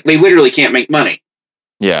state. Like, they literally can't make money.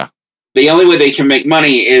 Yeah. The only way they can make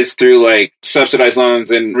money is through, like, subsidized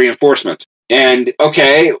loans and reinforcements. And,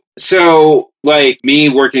 okay, so, like, me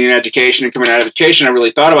working in education and coming out of education, I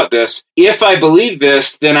really thought about this. If I believe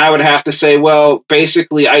this, then I would have to say, well,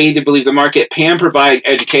 basically, I either believe the market can provide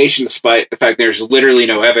education despite the fact there's literally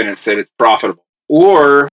no evidence that it's profitable,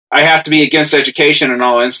 or I have to be against education in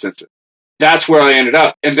all instances. That's where I ended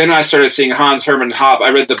up. And then I started seeing Hans Hermann Hoppe. I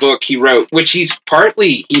read the book he wrote, which he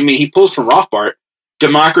pulls from Rothbard,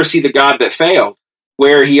 Democracy, the God That Failed,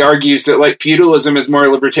 where he argues that like feudalism is more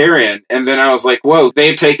libertarian. And then I was like, whoa,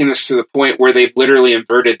 they've taken this to the point where they've literally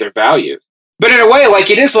inverted their values. But in a way, like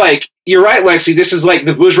it is like, you're right, Lexi, this is like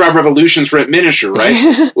the bourgeois revolution's rent miniature,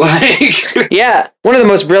 right? Yeah. One of the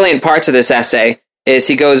most brilliant parts of this essay is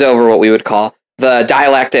he goes over what we would call the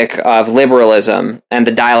dialectic of liberalism and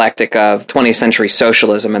the dialectic of 20th century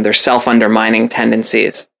socialism and their self-undermining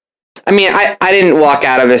tendencies. I mean, I didn't walk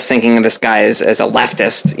out of this thinking of this guy as a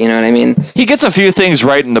leftist, you know what I mean? He gets a few things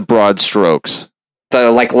right in the broad strokes. The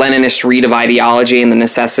like Leninist read of ideology and the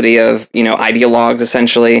necessity of, ideologues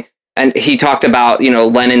essentially. And he talked about,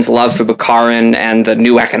 Lenin's love for Bukharin and the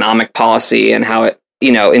new economic policy and how it,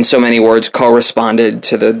 in so many words corresponded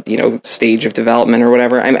to the, stage of development or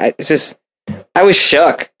whatever. I was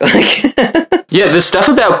shook. Yeah, the stuff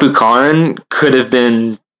about Bukharin could have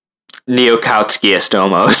been neo-Kautskyist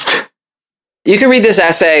almost. You can read this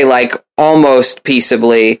essay like almost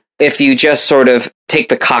peaceably if you just sort of take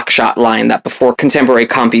the cockshot line that before contemporary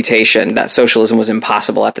computation that socialism was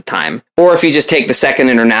impossible at the time. Or if you just take the Second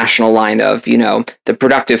International line of, the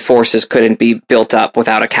productive forces couldn't be built up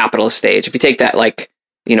without a capitalist stage. If you take that like,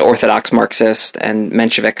 orthodox Marxist and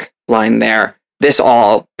Menshevik line there, this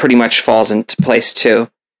all pretty much falls into place too.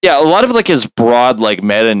 Yeah, a lot of like his broad like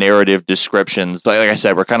meta-narrative descriptions, like I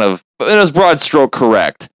said, were kind of in his broad stroke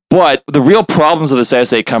correct. But the real problems of this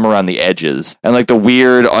essay come around the edges and like the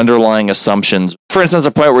weird underlying assumptions. For instance,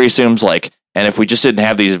 a point where he assumes like, and if we just didn't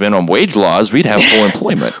have these minimum wage laws, we'd have full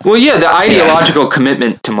employment. Well, yeah, the ideological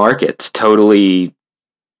commitment to markets totally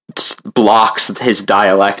blocks his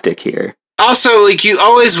dialectic here. Also, like, you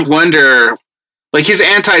always wonder, like, his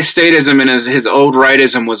anti-statism and his old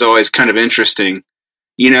rightism was always kind of interesting.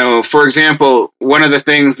 You know, for example, one of the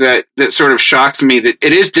things that sort of shocks me that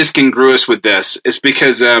it is discongruous with this is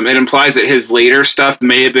because it implies that his later stuff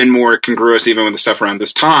may have been more congruous even with the stuff around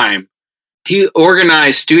this time. He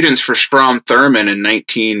organized students for Strom Thurmond in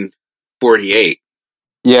 1948.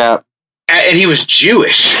 Yeah. And he was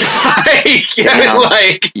Jewish.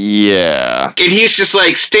 Yeah. And he's just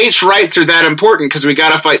like, states' rights are that important because we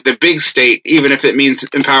got to fight the big state, even if it means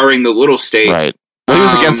empowering the little state. Right. Well, he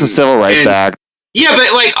was against the Civil Rights Act. Yeah,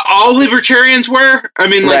 but like all libertarians were. I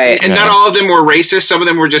mean, like, and not all of them were racist. Some of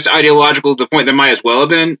them were just ideological to the point they might as well have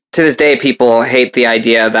been. To this day, people hate the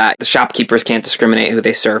idea that the shopkeepers can't discriminate who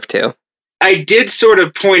they serve to. I did sort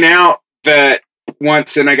of point out that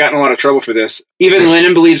once, and I got in a lot of trouble for this, even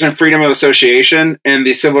Lenin believes in freedom of association, and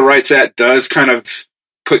the Civil Rights Act does kind of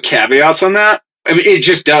put caveats on that. I mean, it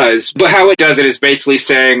just does. But how it does it is basically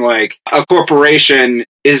saying, like, a corporation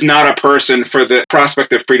is not a person for the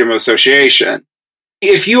prospect of freedom of association.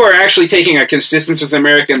 If you are actually taking a consistent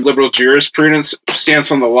American liberal jurisprudence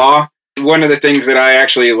stance on the law, one of the things that I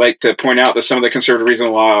actually like to point out that some of the conservative reasons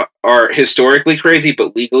of the law are historically crazy,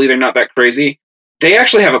 but legally they're not that crazy. They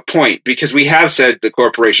actually have a point because we have said that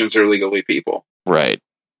corporations are legally people. Right.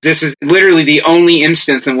 This is literally the only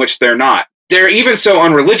instance in which they're not. They're even so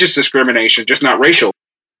on religious discrimination, just not racial.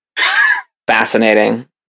 Fascinating.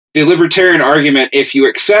 The libertarian argument, if you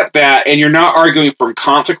accept that, and you're not arguing from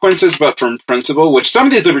consequences, but from principle, which some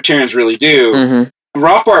of these libertarians really do,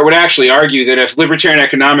 Rothbard would actually argue that if libertarian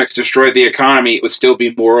economics destroyed the economy, it would still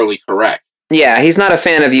be morally correct. Yeah, he's not a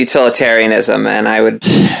fan of utilitarianism, and I would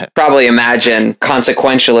probably imagine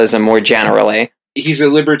consequentialism more generally. He's a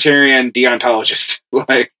libertarian deontologist.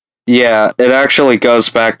 Yeah, it actually goes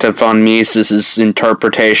back to von Mises'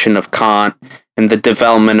 interpretation of Kant and the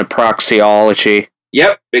development of praxeology.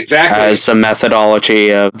 Yep, exactly. As a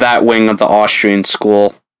methodology of that wing of the Austrian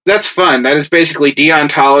school. That's fun. That is basically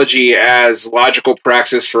deontology as logical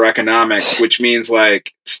praxis for economics, which means,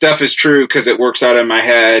 like, stuff is true because it works out in my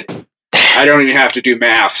head. I don't even have to do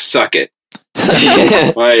math. Suck it.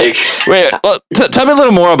 Wait, tell me a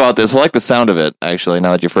little more about this. I like the sound of it, actually,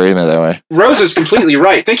 now that you're framing it that way. Rosa's completely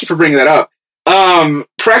right. Thank you for bringing that up.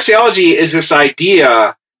 Praxeology is this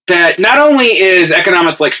idea that not only is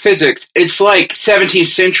economics like physics, it's like 17th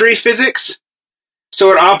century physics.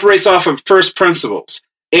 So it operates off of first principles.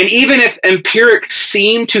 And even if empirics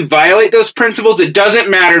seem to violate those principles, it doesn't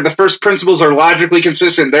matter. The first principles are logically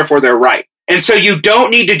consistent, therefore they're right. And so you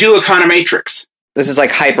don't need to do econometrics. This is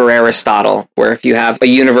like hyper-Aristotle, where if you have a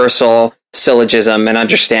universal syllogism and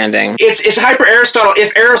understanding... It's hyper-Aristotle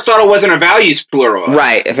if Aristotle wasn't a values pluralist.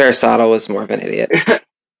 Right, if Aristotle was more of an idiot.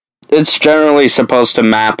 It's generally supposed to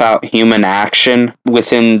map out human action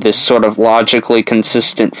within this sort of logically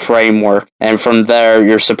consistent framework, and from there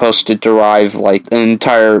you're supposed to derive, like, an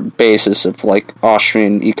entire basis of, like,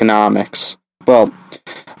 Austrian economics. Well,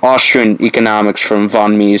 Austrian economics from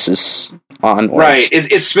von Mises onwards. Right,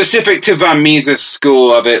 it's specific to von Mises'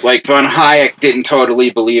 school of it. Like, von Hayek didn't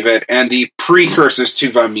totally believe it, and the precursors to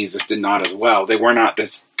von Mises did not as well. They were not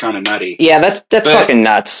this kind of nutty. Yeah, that's fucking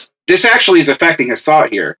nuts. This actually is affecting his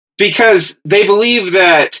thought here. Because they believe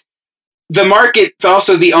that the market's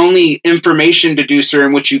also the only information deducer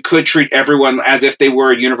in which you could treat everyone as if they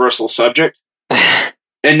were a universal subject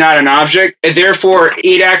and not an object. And therefore,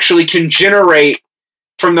 it actually can generate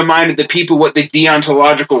from the mind of the people what the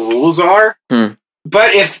deontological rules are.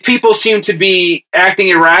 But if people seem to be acting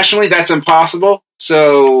irrationally, that's impossible.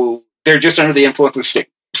 So they're just under the influence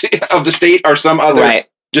of the state or some other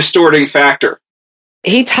distorting factor.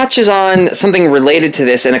 He touches on something related to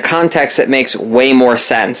this in a context that makes way more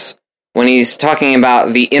sense when he's talking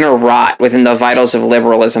about the inner rot within the vitals of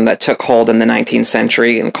liberalism that took hold in the 19th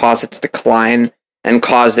century and caused its decline and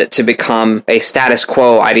caused it to become a status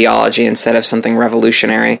quo ideology instead of something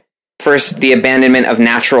revolutionary. First, the abandonment of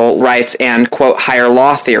natural rights and, quote, higher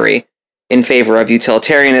law theory in favor of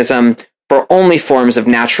utilitarianism, for only forms of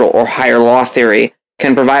natural or higher law theory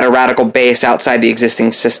can provide a radical base outside the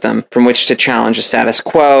existing system from which to challenge the status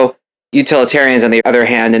quo. Utilitarians, on the other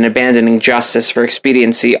hand, in abandoning justice for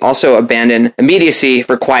expediency, also abandon immediacy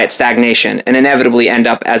for quiet stagnation and inevitably end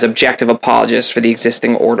up as objective apologists for the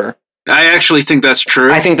existing order. I actually think that's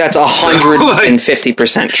true. I think that's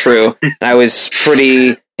 150% true. I was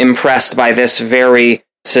pretty impressed by this very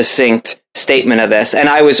succinct statement of this. And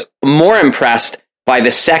I was more impressed by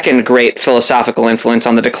the second great philosophical influence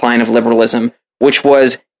on the decline of liberalism, which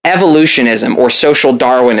was evolutionism or social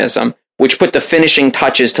Darwinism, which put the finishing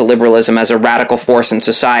touches to liberalism as a radical force in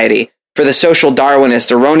society. For the social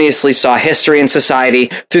Darwinist erroneously saw history and society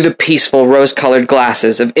through the peaceful rose-colored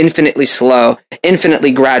glasses of infinitely slow,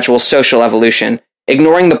 infinitely gradual social evolution,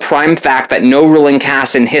 ignoring the prime fact that no ruling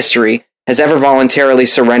caste in history has ever voluntarily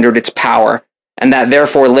surrendered its power, and that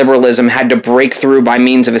therefore liberalism had to break through by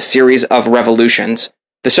means of a series of revolutions.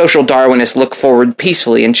 The social Darwinists look forward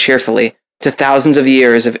peacefully and cheerfully to thousands of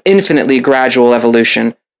years of infinitely gradual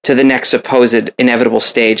evolution to the next supposed inevitable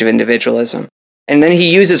stage of individualism. And then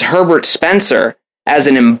he uses Herbert Spencer as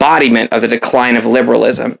an embodiment of the decline of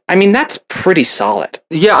liberalism. I mean, that's pretty solid.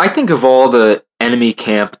 Yeah, I think of all the enemy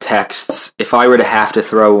camp texts, if I were to have to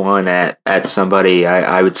throw one at somebody,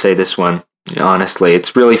 I would say this one. Honestly,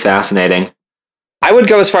 it's really fascinating. I would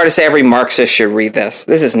go as far to say every Marxist should read this.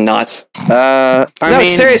 This is nuts. I mean,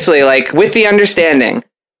 seriously, like, with the understanding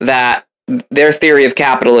that their theory of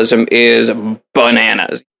capitalism is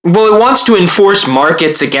bananas. Well, it wants to enforce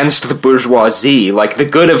markets against the bourgeoisie, like the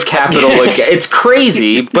good of capital. It's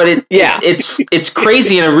crazy, but it's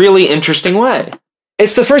crazy in a really interesting way.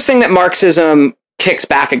 It's the first thing that Marxism kicks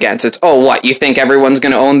back against. It's, oh, what, you think everyone's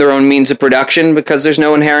going to own their own means of production because there's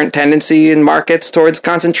no inherent tendency in markets towards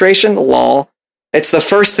concentration? Lol. It's the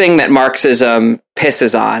first thing that Marxism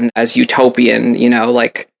pisses on as utopian,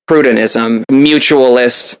 like Prudenism,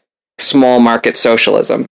 mutualist, small market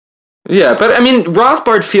socialism. Yeah, but I mean,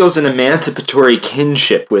 Rothbard feels an emancipatory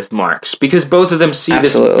kinship with Marx, because both of them see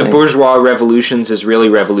the bourgeois revolutions as really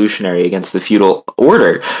revolutionary against the feudal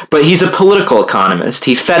order. But he's a political economist.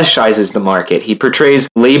 He fetishizes the market. He portrays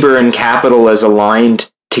labor and capital as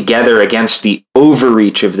aligned together against the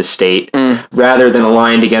overreach of the state, rather than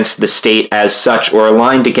aligned against the state as such, or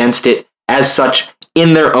aligned against it as such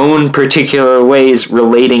in their own particular ways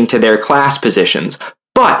relating to their class positions.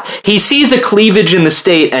 But he sees a cleavage in the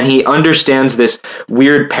state, and he understands this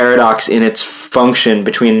weird paradox in its function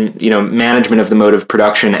between, management of the mode of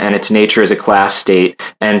production and its nature as a class state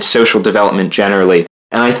and social development generally.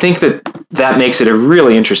 And I think that makes it a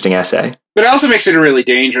really interesting essay. But it also makes it a really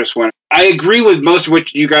dangerous one. I agree with most of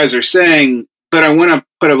what you guys are saying, but I want to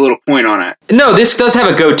put a little point on it. No, this does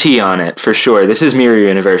have a goatee on it, for sure. This is Mirror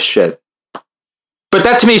Universe shit. But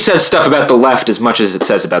that to me says stuff about the left as much as it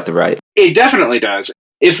says about the right. It definitely does.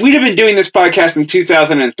 If we'd have been doing this podcast in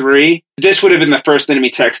 2003, this would have been the first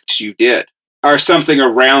enemy text you did, or something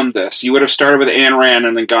around this. You would have started with Ayn Rand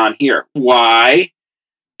and then gone here. Why?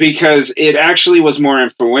 Because it actually was more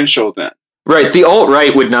influential then. Right, the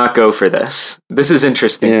alt-right would not go for this. This is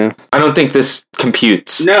interesting. Yeah. I don't think this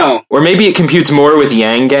computes. No. Or maybe it computes more with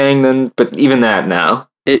Yang Gang but even that now.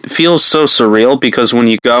 It feels so surreal because when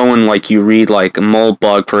you go and you read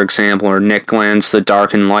Moldbug, for example, or Nick Land's The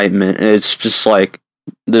Dark Enlightenment, it's just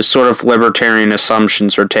the sort of libertarian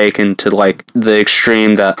assumptions are taken to the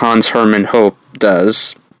extreme that Hans Hermann Hoppe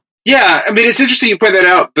does. Yeah, I mean, it's interesting you point that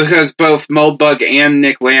out because both Moldbug and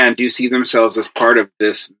Nick Land do see themselves as part of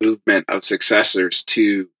this movement of successors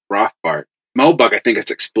to Rothbard. Moldbug, I think,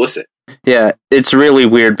 is explicit. Yeah, it's really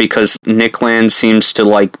weird because Nick Land seems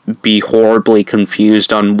to be horribly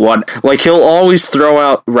confused on what... he'll always throw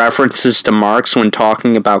out references to Marx when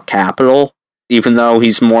talking about capital, even though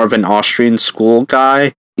he's more of an Austrian school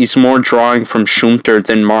guy. He's more drawing from Schumpeter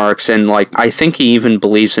than Marx, and I think he even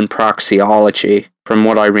believes in praxeology, from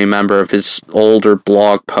what I remember of his older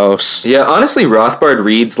blog posts. Yeah, honestly, Rothbard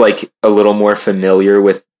reads a little more familiar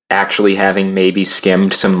with actually having maybe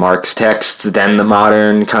skimmed some Marx texts than the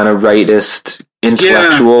modern kind of rightist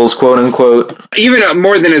intellectuals, quote unquote. Even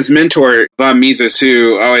more than his mentor, von Mises,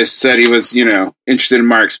 who always said he was, interested in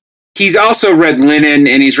Marx. He's also read Lenin,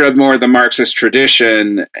 and he's read more of the Marxist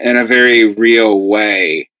tradition in a very real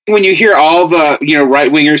way. When you hear all the,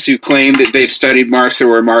 right-wingers who claim that they've studied Marx or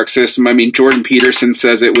were Marxist, I mean, Jordan Peterson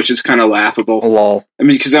says it, which is kind of laughable. Lol. I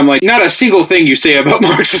mean, because I'm not a single thing you say about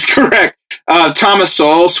Marx is correct. Thomas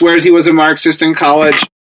Sowell swears he was a Marxist in college.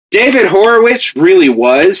 David Horowitz really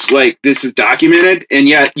was. This is documented, and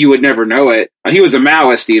yet you would never know it. He was a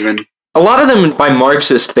Maoist, even. A lot of them, by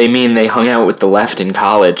Marxist, they mean they hung out with the left in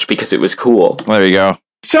college because it was cool. There you go.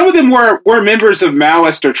 Some of them were members of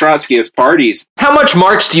Maoist or Trotskyist parties. How much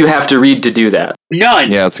Marx do you have to read to do that?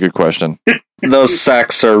 None. Yeah, that's a good question. Those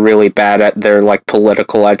sects are really bad at their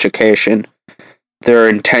political education. They're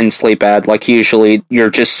intensely bad. Usually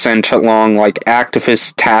you're just sent along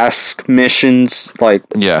activist task missions.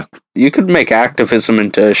 Yeah. You could make activism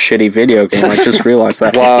into a shitty video game. I just realized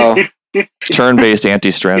that. Wow. Turn-based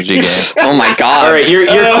anti-strategy game. Oh my god. All right,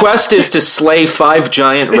 your quest is to slay 5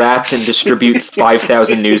 giant rats and distribute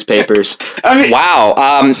 5,000 newspapers. I mean,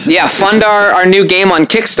 Wow. Yeah, fund our new game on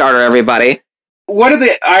Kickstarter, everybody. one of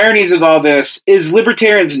the ironies of all this is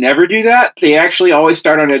libertarians never do that. They actually always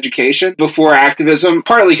start on education before activism,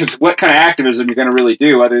 partly because what kind of activism you're going to really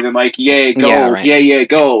do other than like, yay, gold, Yeah, right. yay,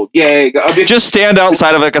 gold, yay, gold. I mean, Just stand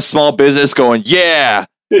outside of like a small business going, yeah,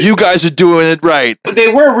 you guys are doing it right. they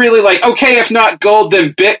were really like, okay, if not gold,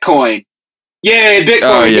 then Bitcoin. Yay, Bitcoin,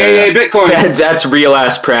 Oh, yeah. yay, Bitcoin. That's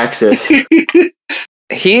real-ass praxis.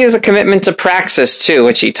 He is a commitment to praxis, too,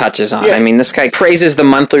 which he touches on. Yeah. I mean, this guy praises the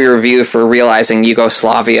Monthly Review for realizing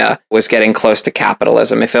Yugoslavia was getting close to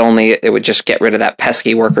capitalism. If only it would just get rid of that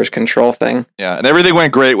pesky workers' control thing. Yeah, and everything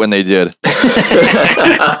went great when they did.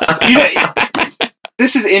 You know,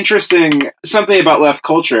 this is interesting, something about left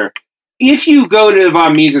culture. If you go to the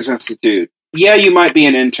von Mises Institute, yeah, you might be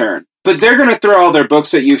an intern, but they're going to throw all their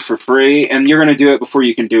books at you for free, and you're going to do it before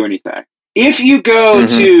you can do anything. If you go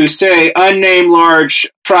to, say, unnamed large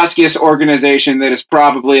Trotskyist organization that is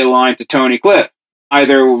probably aligned to Tony Cliff,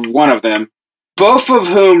 either one of them, both of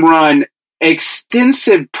whom run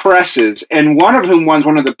extensive presses, and one of whom runs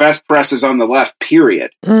one of the best presses on the left,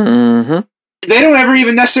 period. Mm-hmm. They don't ever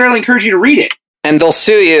even necessarily encourage you to read it. And they'll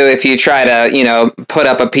sue you if you try to, put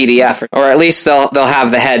up a PDF, or at least they'll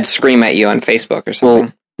have the head scream at you on Facebook or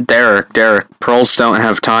something. Derek, pearls don't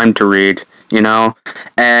have time to read,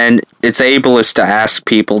 and it's ableist to ask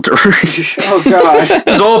people to read. Oh, God.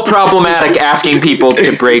 It's all problematic asking people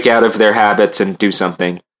to break out of their habits and do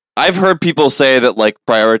something. I've heard people say that like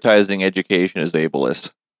prioritizing education is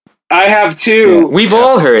ableist. I have too. We've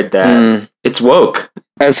all heard that. Mm. It's woke.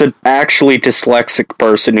 As an actually dyslexic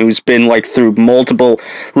person who's been through multiple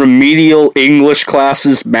remedial English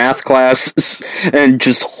classes, math classes, and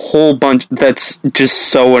just whole bunch that's just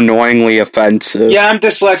so annoyingly offensive. Yeah, I'm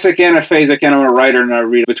dyslexic and aphasic, and I'm a writer, and I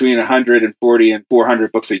read between 140 and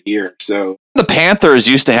 400 books a year. So The Panthers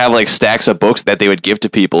used to have like stacks of books that they would give to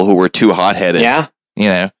people who were too hot-headed. Yeah.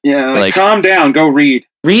 yeah, Like- calm down, go read.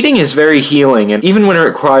 Reading is very healing, and even when it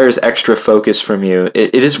requires extra focus from you,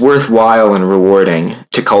 it is worthwhile and rewarding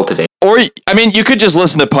to cultivate. Or you could just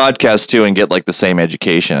listen to podcasts too and get like the same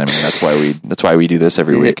education. I mean, that's why we do this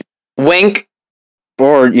every week. Wink.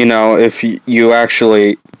 Or, if you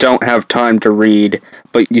actually don't have time to read,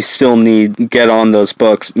 but you still need get on those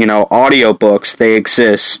books, audiobooks, they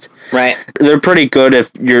exist. Right. They're pretty good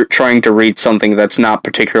if you're trying to read something that's not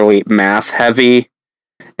particularly math heavy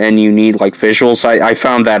and you need visuals. I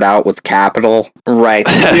found that out with Capital. Right.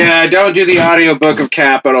 Yeah, don't do the audiobook of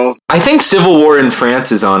Capital. I think Civil War in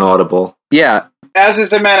France is on Audible. Yeah. As is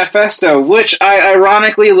the Manifesto, which I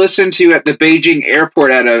ironically listened to at the Beijing airport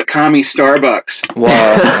at a commie Starbucks. Whoa.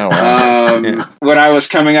 Oh, wow. When I was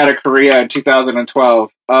coming out of Korea in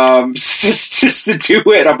 2012. Just to do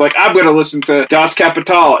it, I'm like, I'm going to listen to Das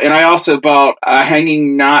Kapital. And I also bought a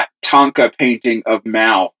hanging knot Tonka painting of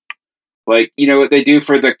Mao. Like, what they do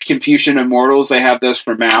for the Confucian Immortals? They have those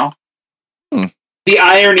for Mao. The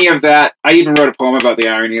irony of that, I even wrote a poem about the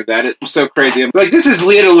irony of that. It was so crazy. I'm like, this is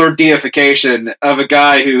literal deification of a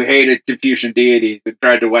guy who hated Confucian deities and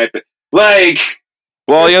tried to wipe it.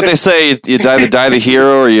 Well, they say you die the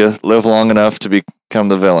hero or you live long enough to become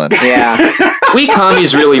the villain. Yeah. We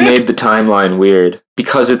commies really made the timeline weird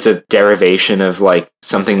because it's a derivation of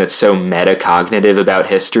something that's so metacognitive about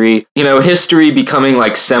history. History becoming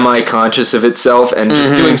semi-conscious of itself and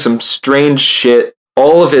just doing some strange shit.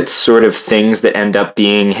 All of it's sort of things that end up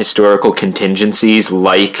being historical contingencies,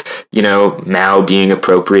 Mao being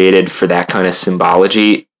appropriated for that kind of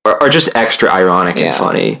symbology, are just extra ironic and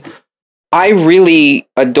funny. I really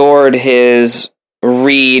adored his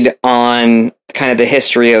read on kind of the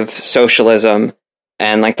history of socialism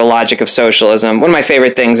and the logic of socialism. One of my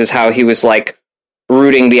favorite things is how he was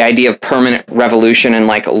rooting the idea of permanent revolution in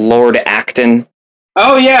Lord Acton.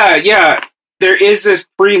 Oh, yeah. There is this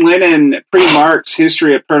pre-Lenin, pre-Marx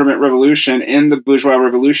history of permanent revolution in the bourgeois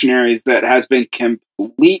revolutionaries that has been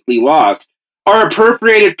completely lost, are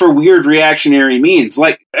appropriated for weird reactionary means.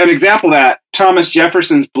 Like, an example of that, Thomas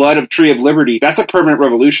Jefferson's Blood of Tree of Liberty, that's a permanent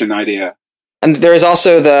revolution idea. And there's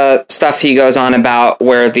also the stuff he goes on about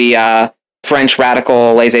where the French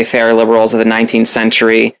radical laissez-faire liberals of the 19th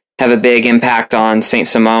century have a big impact on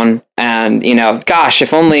Saint-Simon. And, gosh,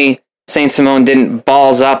 if only Saint-Simon didn't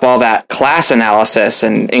balls up all that class analysis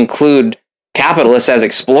and include capitalists as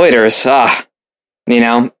exploiters.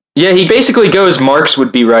 Yeah, he basically goes, Marx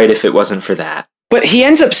would be right if it wasn't for that. But he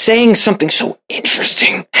ends up saying something so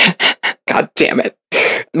interesting. God damn it.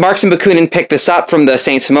 Marx and Bakunin picked this up from the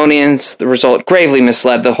Saint-Simonians. The result gravely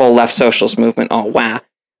misled the whole left socialist movement. Oh, wow.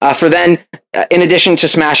 For then, in addition to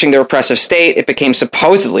smashing the repressive state, it became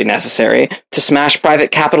supposedly necessary to smash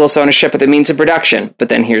private capitalist ownership of the means of production. But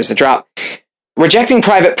then here's the drop. Rejecting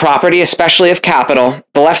private property, especially of capital,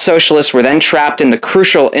 the left socialists were then trapped in the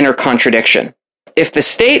crucial inner contradiction. If the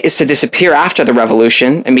state is to disappear after the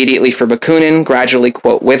revolution, immediately for Bakunin, gradually,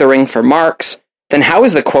 quote, withering for Marx, then how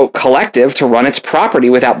is the, quote, collective to run its property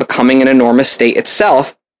without becoming an enormous state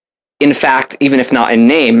itself? In fact, even if not in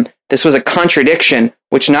name, this was a contradiction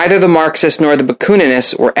which neither the Marxists nor the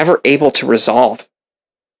Bakuninists were ever able to resolve.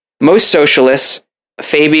 Most socialists,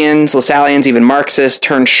 Fabians, Lassalleans, even Marxists,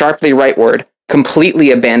 turned sharply rightward,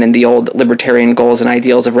 completely abandoned the old libertarian goals and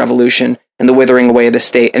ideals of revolution and the withering away of the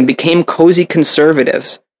state, and became cozy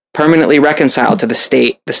conservatives, permanently reconciled to the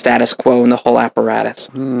state, the status quo, and the whole apparatus.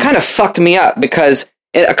 Kind of fucked me up, because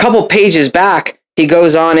a couple pages back, he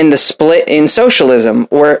goes on in the split in socialism,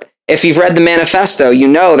 where if you've read the manifesto, you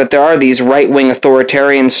know that there are these right-wing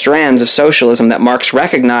authoritarian strands of socialism that Marx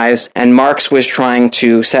recognized, and Marx was trying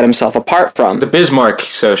to set himself apart from. The Bismarck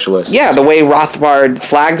socialists. Yeah, the way Rothbard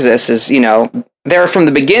flags this is, there from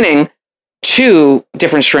the beginning, two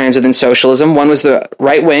different strands within socialism. One was the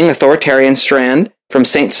right-wing authoritarian strand from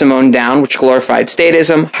Saint-Simon down, which glorified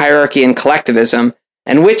statism, hierarchy, and collectivism,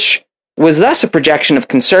 and which was thus a projection of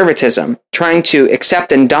conservatism, trying to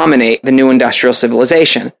accept and dominate the new industrial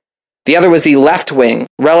civilization. The other was the left-wing,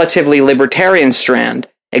 relatively libertarian strand,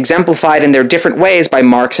 exemplified in their different ways by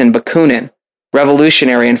Marx and Bakunin,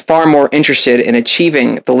 revolutionary and far more interested in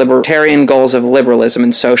achieving the libertarian goals of liberalism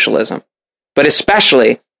and socialism, but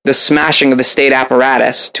especially the smashing of the state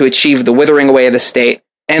apparatus to achieve the withering away of the state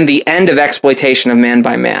and the end of exploitation of man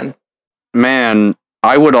by man. Man,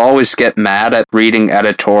 I would always get mad at reading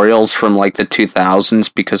editorials from like the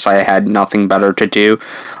 2000s because I had nothing better to do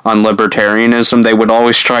on libertarianism. They would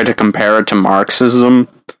always try to compare it to Marxism.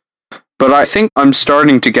 But I think I'm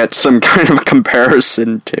starting to get some kind of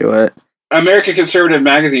comparison to it. American Conservative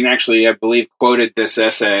Magazine actually, I believe, quoted this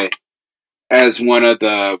essay as one of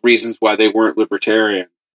the reasons why they weren't libertarian.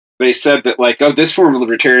 They said that, this form of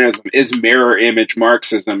libertarianism is mirror image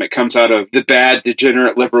Marxism. It comes out of the bad,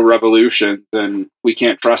 degenerate liberal revolutions, and we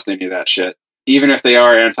can't trust any of that shit, even if they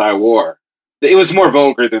are anti-war. It was more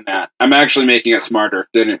vulgar than that. I'm actually making it smarter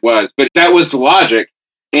than it was, but that was the logic.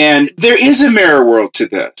 And there is a mirror world to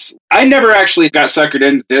this. I never actually got suckered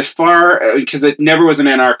in this far, because it never was an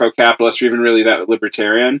anarcho-capitalist or even really that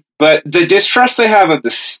libertarian. But the distrust they have of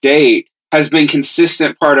the state has been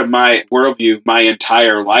consistent part of my worldview my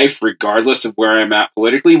entire life, regardless of where I'm at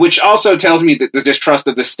politically, which also tells me that the distrust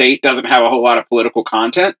of the state doesn't have a whole lot of political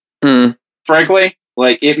content, frankly.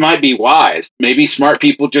 It might be wise. Maybe smart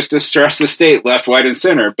people just distrust the state, left, right, and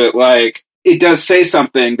center, but, it does say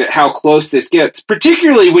something that how close this gets,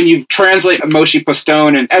 particularly when you translate Moshe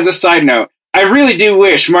Postone. And as a side note, I really do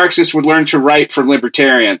wish Marxists would learn to write for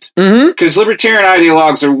libertarians. Because libertarian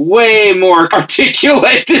ideologues are way more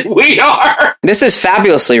articulate than we are. This is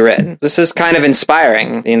fabulously written. This is kind of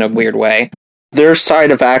inspiring in a weird way. Their side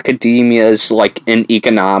of academia is like in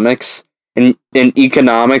economics. In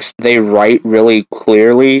economics, they write really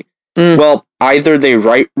clearly. Well, either they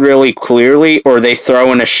write really clearly or they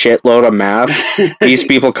throw in a shitload of math. These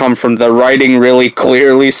people come from the writing really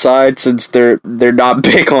clearly side since they're not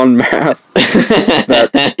big on math.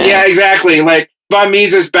 Yeah, exactly. Von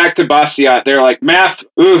Mises back to Bastiat. They're like, math,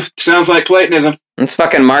 sounds like Platonism. It's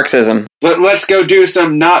fucking Marxism. Let's go do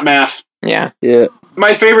some not math. Yeah.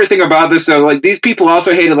 My favorite thing about this, though, these people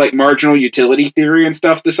also hated, marginal utility theory and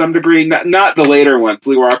stuff to some degree. Not the later ones.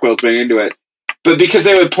 Lee Rockwell's been into it. But because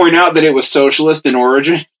they would point out that it was socialist in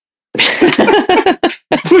origin.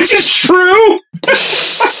 Which is true!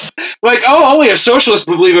 Only a socialist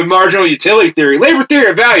would believe in marginal utility theory. Labor theory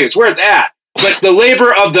of values, where it's at. But the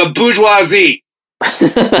labor of the bourgeoisie.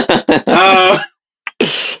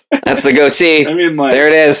 That's the goatee. I mean, there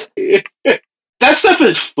it is. That stuff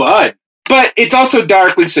is fun. But it's also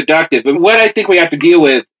darkly seductive. And what I think we have to deal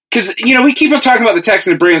with, because, we keep on talking about the text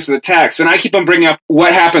and the brilliance of the text, and I keep on bringing up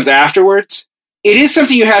what happens afterwards. It is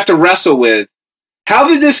something you have to wrestle with. How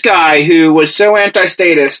did this guy who was so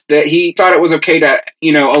anti-statist that he thought it was okay to,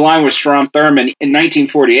 align with Strom Thurmond in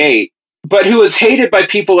 1948, but who was hated by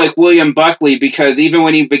people like William Buckley because even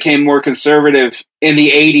when he became more conservative in the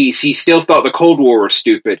 80s, he still thought the Cold War was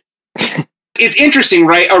stupid. It's interesting,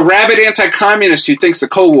 right? A rabid anti-communist who thinks the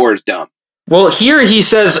Cold War is dumb. Well, here he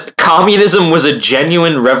says communism was a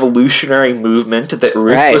genuine revolutionary movement that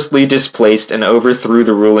ruthlessly displaced and overthrew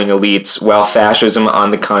the ruling elites, while fascism, on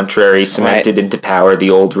the contrary, cemented into power the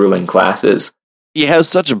old ruling classes. He has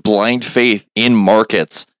such a blind faith in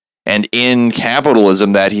markets and in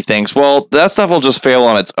capitalism that he thinks, well, that stuff will just fail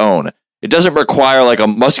on its own. It doesn't require like a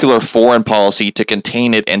muscular foreign policy to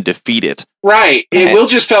contain it and defeat it. Right. It will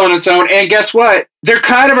just fail on its own. And guess what? They're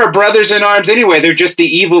kind of our brothers in arms anyway. They're just the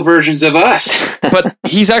evil versions of us. But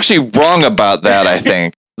he's actually wrong about that, I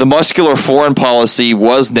think. The muscular foreign policy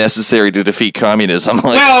was necessary to defeat communism.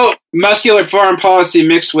 Well, muscular foreign policy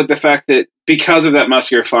mixed with the fact that because of that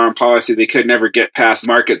muscular foreign policy, they could never get past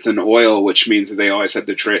markets and oil, which means that they always had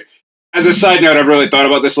to trade. As a side note, I've really thought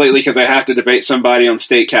about this lately because I have to debate somebody on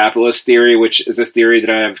state capitalist theory, which is a theory that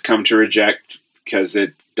I have come to reject because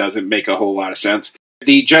it doesn't make a whole lot of sense.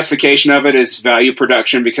 The justification of it is value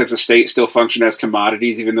production because the state still functioned as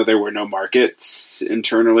commodities, even though there were no markets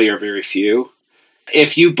internally or very few.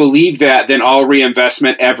 If you believe that, then all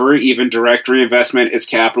reinvestment ever, even direct reinvestment, is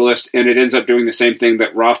capitalist, and it ends up doing the same thing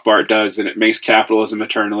that Rothbard does, and it makes capitalism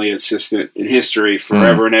eternally insistent in history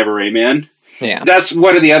forever and ever, amen? Yeah. That's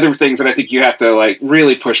one of the other things that I think you have to like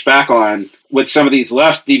really push back on with some of these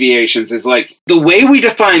left deviations is like the way we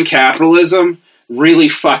define capitalism really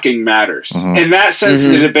fucking matters. Mm-hmm. In that sense,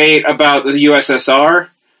 the debate about the USSR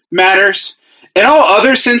matters. In all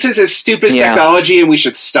other senses, it's stupid technology and we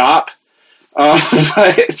should stop.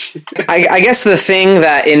 But I guess the thing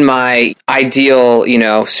that in my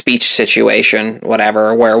ideal, speech situation,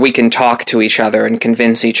 whatever, where we can talk to each other and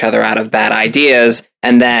convince each other out of bad ideas,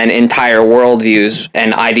 and then entire worldviews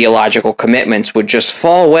and ideological commitments would just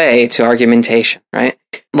fall away to argumentation, right?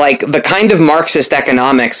 Like the kind of Marxist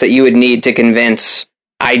economics that you would need to convince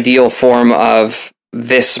ideal form of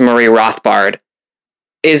this Murray Rothbard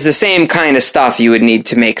is the same kind of stuff you would need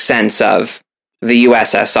to make sense of the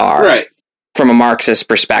USSR. right. From a Marxist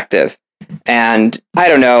perspective. And I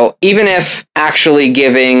don't know, even if actually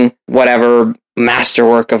giving whatever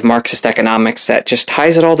masterwork of Marxist economics that just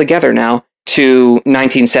ties it all together now to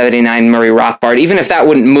 1979 Murray Rothbard, even if that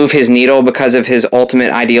wouldn't move his needle because of his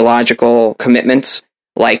ultimate ideological commitments,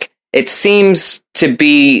 like it seems to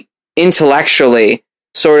be intellectually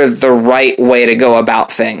sort of the right way to go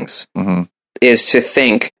about things is to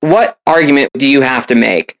think, what argument do you have to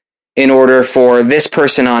make in order for this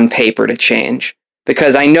person on paper to change?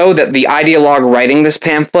 Because I know that the ideologue writing this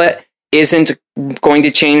pamphlet isn't going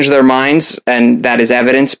to change their minds, and that is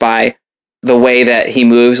evidenced by the way that he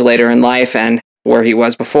moves later in life and where he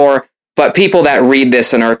was before. But people that read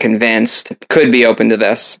this and are convinced could be open to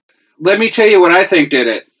this. Let me tell you what I think did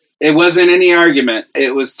it. It wasn't any argument.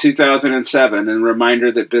 It was 2007 and a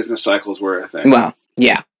reminder that business cycles were a thing. Well,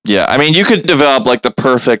 yeah. Yeah, I mean, you could develop like the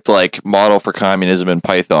perfect like model for communism in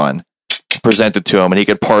Python, present it to him, and he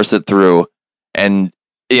could parse it through. And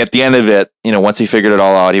at the end of it, once he figured it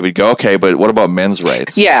all out, he would go, "Okay, but what about men's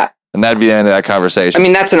rights?" Yeah, and that'd be the end of that conversation. I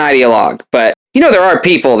mean, that's an ideologue, but there are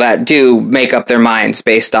people that do make up their minds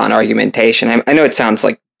based on argumentation. I know it sounds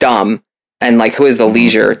like dumb, and like who has the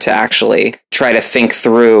leisure to actually try to think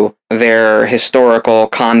through their historical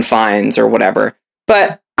confines or whatever,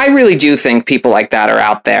 but I really do think people like that are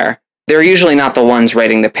out there. They're usually not the ones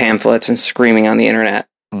writing the pamphlets and screaming on the internet.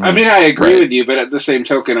 I mean, I agree with you, but at the same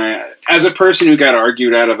token, as a person who got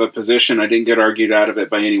argued out of a position, I didn't get argued out of it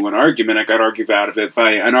by any one argument. I got argued out of it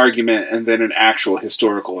by an argument and then an actual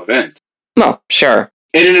historical event. Well, sure.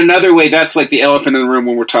 And in another way, that's like the elephant in the room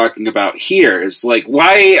when we're talking about here. Is like,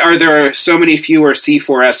 why are there so many fewer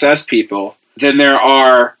C4SS people than there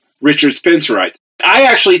are Richard Spencerites? I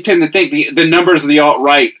actually tend to think the numbers of the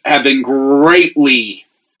alt-right have been greatly,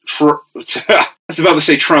 I was about to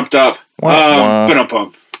say trumped up, but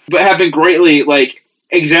have been greatly like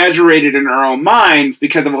exaggerated in our own minds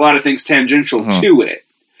because of a lot of things tangential to it.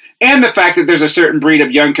 And the fact that there's a certain breed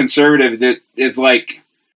of young conservative that is like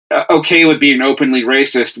okay with being openly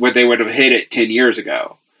racist where they would have hit it 10 years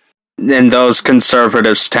ago. And those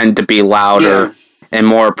conservatives tend to be louder and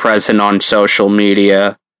more present on social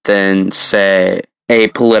media than, say,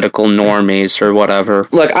 apolitical normies or whatever.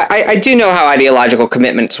 Look, I do know how ideological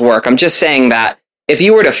commitments work. I'm just saying that if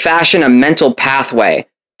you were to fashion a mental pathway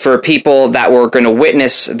for people that were going to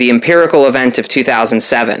witness the empirical event of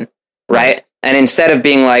 2007, right? And instead of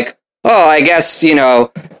being like, oh, I guess,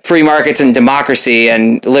 free markets and democracy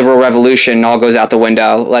and liberal revolution all goes out the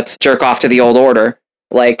window, let's jerk off to the old order.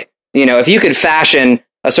 Like, if you could fashion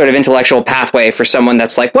a sort of intellectual pathway for someone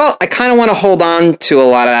that's like, well, I kind of want to hold on to a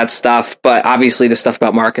lot of that stuff, but obviously the stuff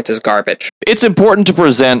about markets is garbage. It's important to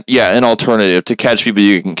present, an alternative to catch people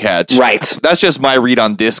you can catch. Right. That's just my read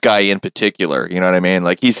on this guy in particular. You know what I mean?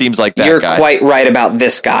 Like, he seems like that You're guy. You're quite right about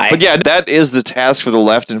this guy. But yeah, that is the task for the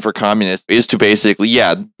left and for communists, is to basically,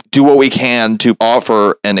 do what we can to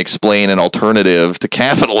offer and explain an alternative to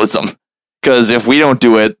capitalism. Because if we don't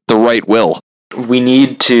do it, the right will. We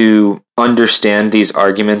need to understand these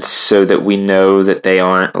arguments so that we know that they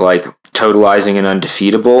aren't like totalizing and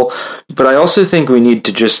undefeatable. But I also think we need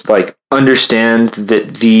to just like understand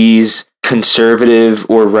that these conservative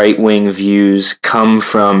or right-wing views come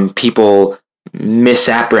from people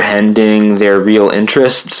misapprehending their real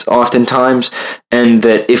interests oftentimes, and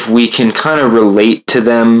that if we can kind of relate to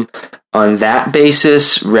them on that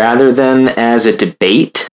basis rather than as a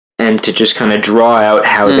debate, and to just kind of draw out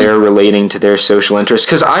how they're relating to their social interests.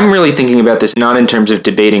 Because I'm really thinking about this not in terms of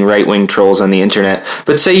debating right-wing trolls on the internet,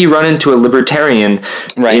 but say you run into a libertarian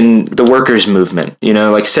in the workers' movement. You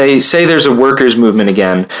know, like say there's a workers' movement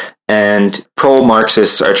again, and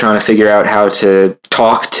pro-Marxists are trying to figure out how to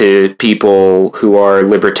talk to people who are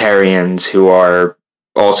libertarians, who are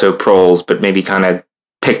also proles, but maybe kind of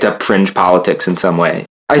picked up fringe politics in some way.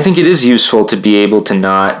 I think it is useful to be able to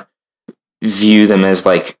not view them as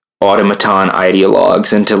like automaton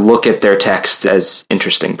ideologues and to look at their texts as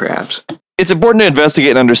interesting, perhaps. It's important to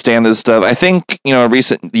investigate and understand this stuff. I think, in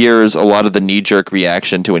recent years, a lot of the knee-jerk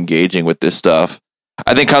reaction to engaging with this stuff,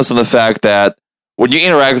 I think comes from the fact that when you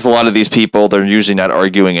interact with a lot of these people, they're usually not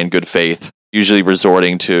arguing in good faith, usually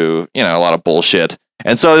resorting to, a lot of bullshit.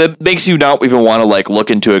 And so it makes you not even want to like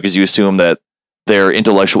look into it because you assume that their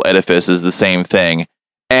intellectual edifice is the same thing.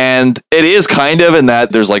 And it is kind of in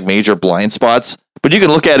that there's like major blind spots, but you can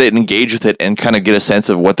look at it and engage with it and kind of get a sense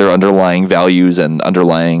of what their underlying values and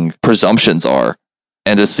underlying presumptions are,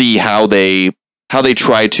 and to see how they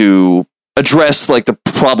try to address like the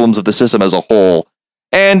problems of the system as a whole.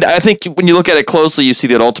 And I think when you look at it closely, you see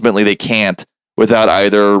that ultimately they can't without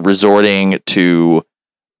either resorting to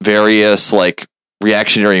various like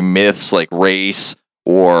reactionary myths like race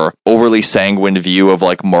or overly sanguine view of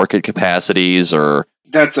like market capacities. Or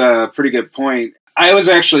that's a pretty good point. I was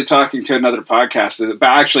actually talking to another podcast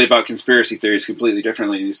about conspiracy theories completely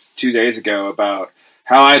differently 2 days ago, about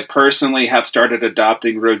how I personally have started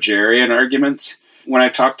adopting Rogerian arguments when I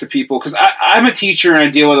talk to people, because I'm a teacher and I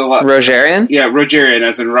deal with a lot. Rogerian? Yeah, Rogerian,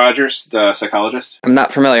 as in Rogers, the psychologist. I'm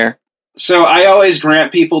not familiar. So I always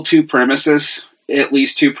grant people two premises, at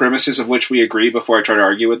least two premises of which we agree before I try to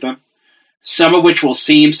argue with them. Some of which will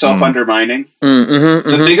seem self-undermining.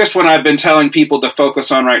 The biggest one I've been telling people to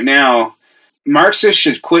focus on right now: Marxists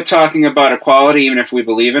should quit talking about equality, even if we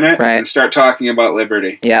believe in it, and start talking about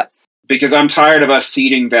liberty. Yeah. Because I'm tired of us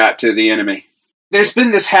ceding that to the enemy. There's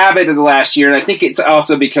been this habit of the last year, and I think it's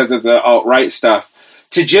also because of the alt-right stuff,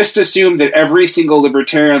 to just assume that every single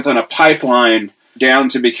libertarian's on a pipeline down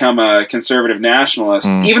to become a conservative nationalist.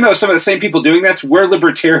 Even though some of the same people doing this were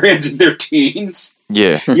libertarians in their teens.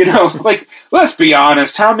 Yeah. Like, let's be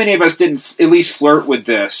honest, how many of us didn't at least flirt with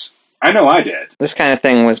this? I know I did. This kind of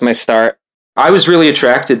thing was my start. I was really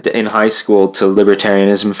attracted in high school to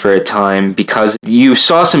libertarianism for a time because you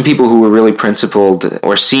saw some people who were really principled,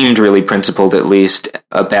 or seemed really principled at least,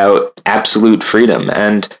 about absolute freedom.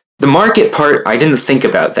 And the market part, I didn't think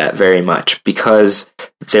about that very much because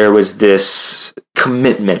there was this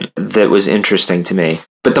commitment that was interesting to me.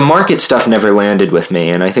 But the market stuff never landed with me,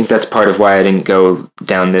 and I think that's part of why I didn't go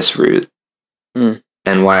down this route.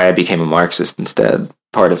 And why I became a Marxist instead,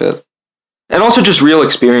 part of it. And also just real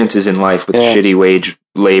experiences in life with shitty wage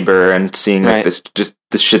labor and seeing like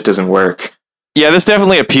this shit doesn't work. Yeah, this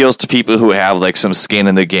definitely appeals to people who have like some skin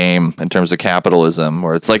in the game in terms of capitalism,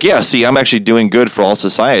 where it's like, yeah, see, I'm actually doing good for all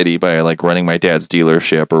society by like running my dad's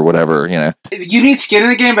dealership or whatever, You need skin in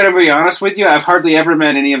the game, but I'll be honest with you, I've hardly ever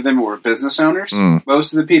met any of them who are business owners.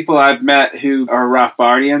 Most of the people I've met who are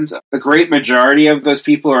Rothbardians, a great majority of those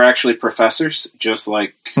people are actually professors, just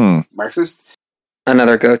like Marxists.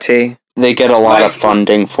 Another goatee. They get a lot of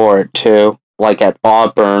funding for it, too. Like at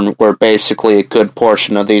Auburn, where basically a good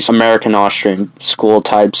portion of these American-Austrian school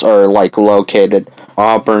types are, like, located.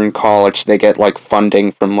 Auburn College, they get, like,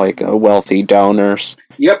 funding from, like, wealthy donors.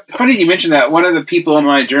 Yep. Funny you mentioned that. One of the people on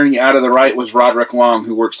my journey out of the right was Roderick Long,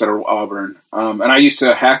 who works at Auburn. And I used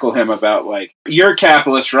to hackle him about, like, you're a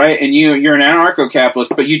capitalist, right? And you're an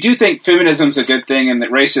anarcho-capitalist, but you do think feminism's a good thing and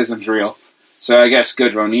that racism's real. So I guess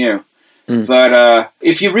good on you. But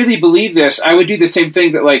if you really believe this, I would do the same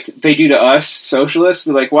thing that like they do to us socialists.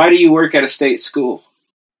 Be like, why do you work at a state school?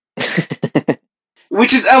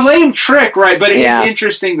 Which is a lame trick, right? But it's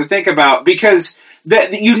interesting to think about because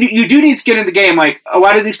that you do need skin in the game. Like a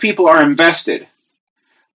lot of these people are invested.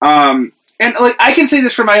 And like I can say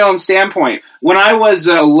this from my own standpoint. When I was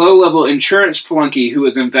a low-level insurance flunky who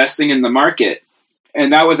was investing in the market,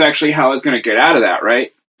 and that was actually how I was going to get out of that,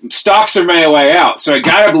 right? Stocks are my way out, so I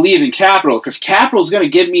gotta believe in capital, because capital is going to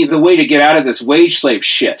give me the way to get out of this wage slave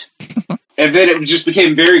shit. And then it just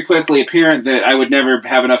became very quickly apparent that I would never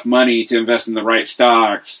have enough money to invest in the right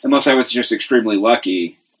stocks, unless I was just extremely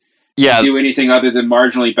lucky. Yeah. do anything other than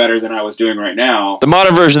marginally better than I was doing right now. The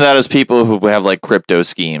modern version of that is people who have like crypto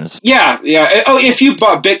schemes. Yeah. Oh, if you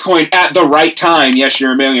bought Bitcoin at the right time, yes,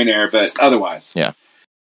 you're a millionaire, but otherwise. Yeah.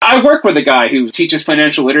 I work with a guy who teaches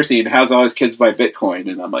financial literacy and has all his kids buy Bitcoin,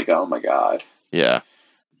 and I'm like, oh my God. Yeah.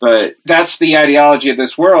 But that's the ideology of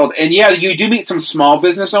this world. And yeah, you do meet some small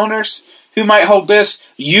business owners who might hold this.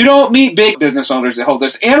 You don't meet big business owners that hold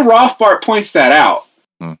this. And Rothbard points that out.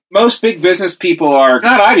 Most big business people are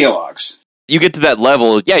not ideologues. You get to that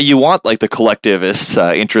level, yeah, you want like the collectivist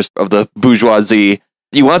interest of the bourgeoisie.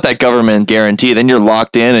 You want that government guarantee, then you're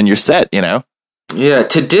locked in and you're set, you know? Yeah,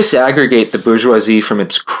 to disaggregate the bourgeoisie from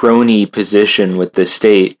its crony position with the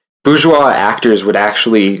state, bourgeois actors would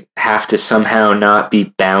actually have to somehow not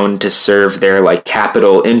be bound to serve their like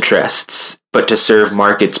capital interests, but to serve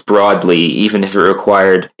markets broadly, even if it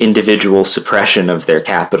required individual suppression of their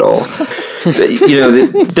capital.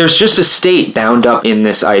 There's just a state bound up in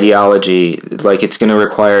this ideology. Like, it's going to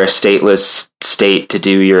require a stateless state to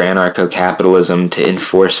do your anarcho-capitalism, to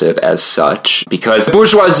enforce it as such, because the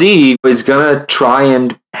bourgeoisie is going to try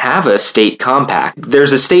and have a state compact.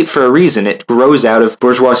 There's a state for a reason. It grows out of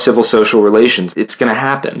bourgeois civil social relations. It's going to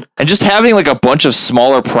happen. And just having like a bunch of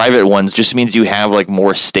smaller private ones just means you have like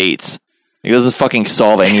more states. It doesn't fucking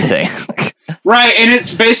solve anything. Right, and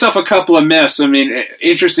it's based off a couple of myths. I mean,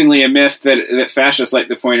 interestingly, a myth that fascists like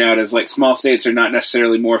to point out is like small states are not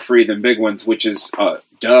necessarily more free than big ones, which is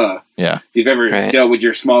duh. Yeah. If you've ever dealt with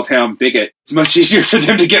your small town bigot, it's much easier for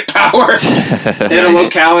them to get power in a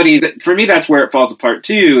locality. That, for me, that's where it falls apart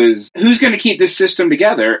too, is who's going to keep this system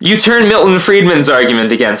together? You turn Milton Friedman's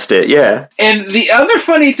argument against it, yeah. And the other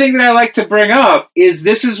funny thing that I like to bring up is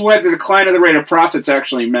this is where the decline of the rate of profits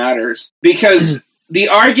actually matters. Because the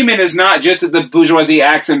argument is not just that the bourgeoisie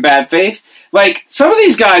acts in bad faith. Like, some of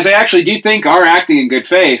these guys I actually do think are acting in good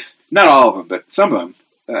faith. Not all of them, but some of them.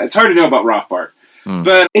 It's hard to know about Rothbard.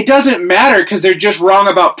 But it doesn't matter because they're just wrong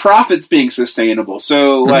about profits being sustainable.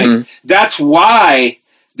 So, like, that's why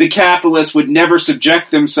the capitalists would never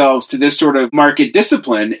subject themselves to this sort of market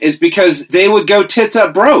discipline, is because they would go tits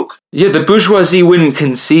up broke. Yeah, the bourgeoisie wouldn't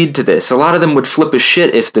concede to this. A lot of them would flip a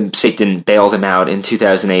shit if the state didn't bail them out in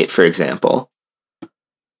 2008, for example.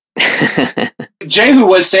 Jehu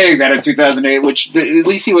was saying that in 2008, which at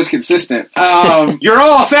least he was consistent. You're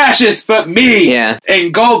all fascists but me,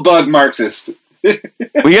 and Goldbug Marxist. We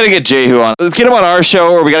gotta get Jehu on. Let's get him on our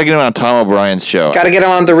show, or we gotta get him on Tom O'Brien's show. Gotta get him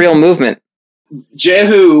on The Real Movement.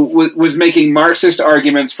 Jehu was making Marxist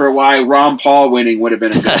arguments for why Ron Paul winning would have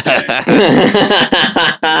been a good thing.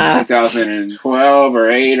 2012 or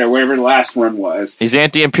 8 or whatever the last one was. He's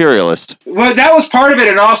anti-imperialist. Well, that was part of it,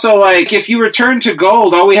 and also, like, if you return to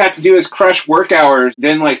gold, all we have to do is crush work hours,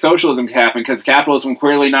 then, like, socialism can happen, because capitalism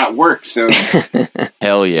clearly not work, so...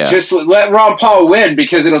 Hell yeah. Just let Ron Paul win,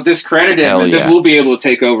 because it'll discredit him, and then we'll be able to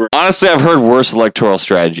take over. Honestly, I've heard worse electoral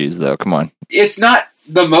strategies, though. Come on. It's not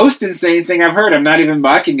the most insane thing I've heard. I'm not even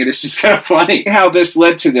mocking it. It's just kind of funny how this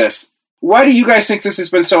led to this. Why do you guys think this has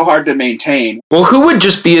been so hard to maintain? Well, who would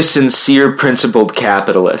just be a sincere, principled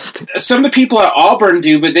capitalist? Some of the people at Auburn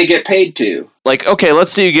do, but they get paid to. Like, okay,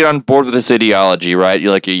 let's say you get on board with this ideology, right?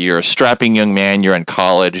 You're a strapping young man, you're in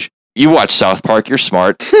college, you watch South Park, you're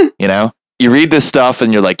smart, you know? You read this stuff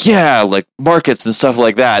and you're like, yeah, like markets and stuff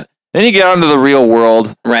like that. Then you get out into the real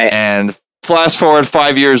world, right? And flash forward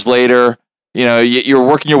 5 years later, you know, you're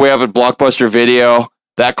working your way up at Blockbuster Video,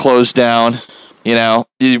 that closed down. You know,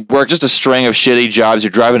 you work just a string of shitty jobs. You're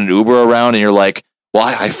driving an Uber around, and you're like, "Well,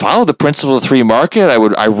 I follow the principle of the free market.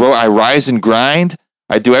 I rise and grind.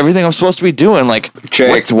 I do everything I'm supposed to be doing. Like,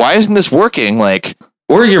 why isn't this working? Like,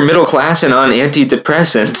 or you're middle class and on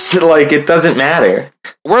antidepressants. Like, it doesn't matter.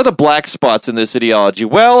 Where are the black spots in this ideology?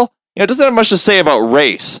 Well, it doesn't have much to say about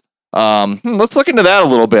race. Let's look into that a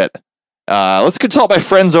little bit. Let's consult my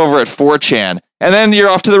friends over at 4chan, and then you're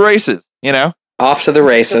off to the races. You know, off to the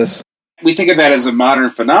races." We think of that as a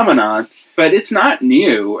modern phenomenon, but it's not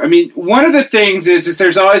new. I mean, one of the things is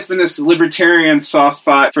there's always been this libertarian soft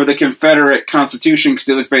spot for the Confederate Constitution because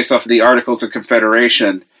it was based off of the Articles of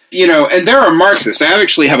Confederation. You know, and there are Marxists. I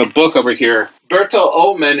actually have a book over here. Bertil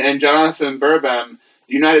Ohlmann and Jonathan Burbam,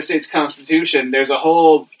 United States Constitution. There's a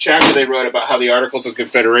whole chapter they wrote about how the Articles of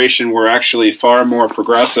Confederation were actually far more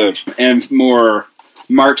progressive and more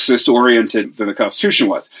Marxist-oriented than the Constitution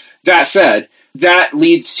was. That said, that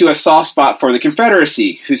leads to a soft spot for the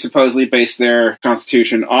Confederacy, who supposedly based their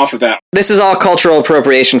constitution off of that. This is all cultural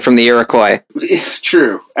appropriation from the Iroquois.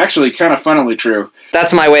 True. Actually, kind of funnily true.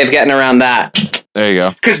 That's my way of getting around that. There you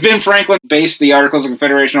go. Because Ben Franklin based the Articles of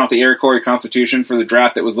Confederation off the Iroquois Constitution for the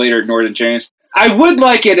draft that was later ignored and changed. I would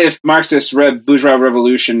like it if Marxists read bourgeois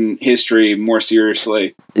revolution history more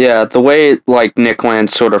seriously. Yeah, the way like Nick Land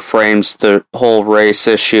sort of frames the whole race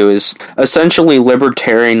issue is essentially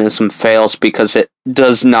libertarianism fails because it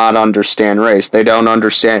does not understand race. They don't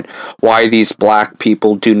understand why these black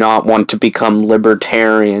people do not want to become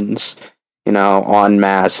libertarians, en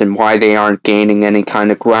masse, and why they aren't gaining any kind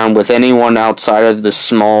of ground with anyone outside of the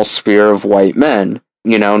small sphere of white men.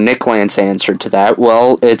 Nick Land's answer to that,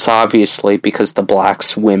 well, it's obviously because the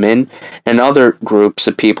blacks, women, and other groups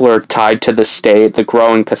of people are tied to the state, the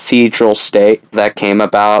growing cathedral state that came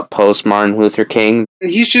about post-Martin Luther King.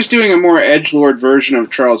 He's just doing a more edgelord version of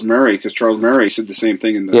Charles Murray, because Charles Murray said the same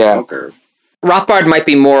thing in the bell curve. Rothbard might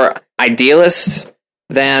be more idealist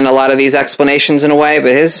than a lot of these explanations in a way,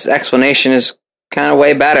 but his explanation is kind of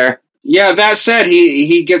way better. Yeah, that said,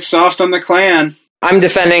 he gets soft on the Klan. I'm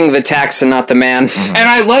defending the text and not the man. And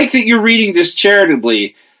I like that you're reading this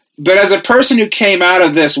charitably, but as a person who came out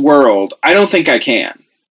of this world, I don't think I can.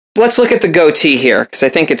 Let's look at the goatee here, because I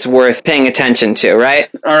think it's worth paying attention to,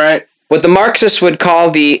 right? All right. What the Marxists would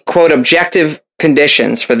call the, quote, objective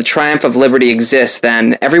conditions for the triumph of liberty exist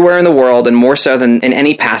then everywhere in the world and more so than in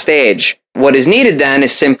any past age. What is needed then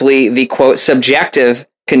is simply the, quote, subjective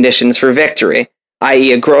conditions for victory,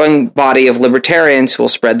 i.e. a growing body of libertarians who will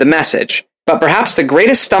spread the message. But perhaps the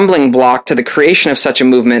greatest stumbling block to the creation of such a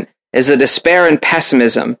movement is the despair and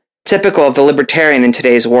pessimism typical of the libertarian in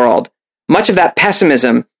today's world. Much of that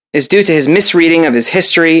pessimism is due to his misreading of his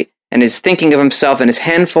history and his thinking of himself and his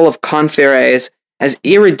handful of confreres as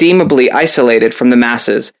irredeemably isolated from the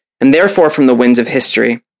masses, and therefore from the winds of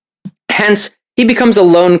history. Hence, he becomes a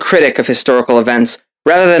lone critic of historical events,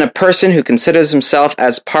 rather than a person who considers himself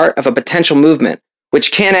as part of a potential movement,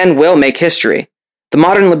 which can and will make history. The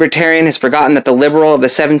modern libertarian has forgotten that the liberal of the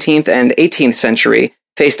 17th and 18th century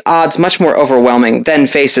faced odds much more overwhelming than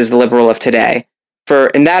faces the liberal of today. For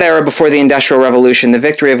in that era before the Industrial Revolution, the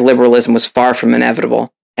victory of liberalism was far from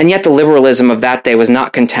inevitable. And yet the liberalism of that day was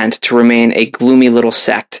not content to remain a gloomy little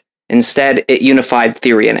sect. Instead, it unified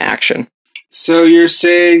theory and action. So you're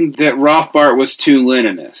saying that Rothbard was too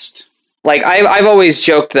Leninist? Like, I've always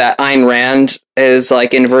joked that Ayn Rand is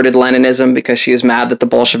like inverted Leninism because she is mad that the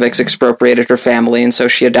Bolsheviks expropriated her family, and so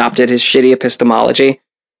she adopted his shitty epistemology.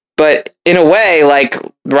 But in a way, like,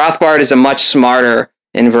 Rothbard is a much smarter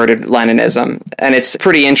inverted Leninism, and it's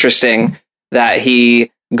pretty interesting that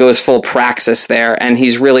he goes full praxis there, and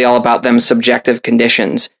he's really all about them subjective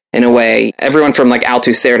conditions in a way everyone from like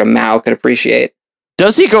Althusser to Mao could appreciate.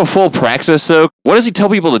 Does he go full praxis, though? What does he tell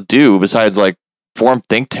people to do besides, like, form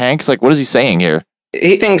think tanks? Like, what is he saying here?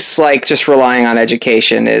 He thinks, like, just relying on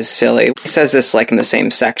education is silly. He says this, like, in the same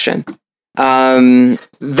section.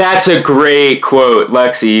 That's a great quote.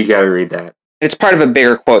 Lexi, you gotta read that. It's part of a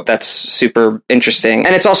bigger quote that's super interesting.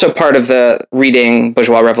 And it's also part of the reading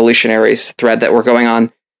bourgeois revolutionaries thread that we're going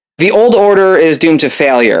on. The old order is doomed to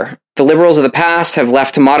failure. The liberals of the past have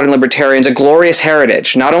left to modern libertarians a glorious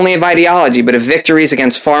heritage, not only of ideology, but of victories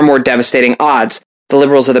against far more devastating odds. The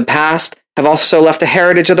liberals of the past have also left a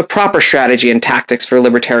heritage of the proper strategy and tactics for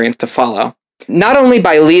libertarians to follow. Not only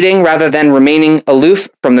by leading rather than remaining aloof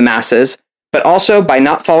from the masses, but also by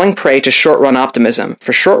not falling prey to short-run optimism.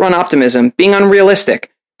 For short-run optimism, being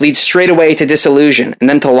unrealistic, leads straight away to disillusion and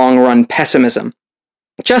then to long-run pessimism.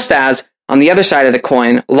 Just as, on the other side of the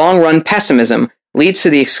coin, long-run pessimism leads to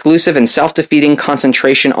the exclusive and self-defeating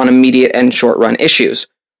concentration on immediate and short-run issues.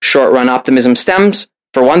 Short-run optimism stems,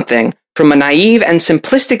 for one thing, from a naive and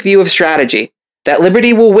simplistic view of strategy, that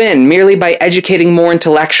liberty will win merely by educating more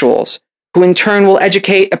intellectuals, who in turn will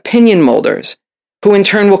educate opinion molders, who in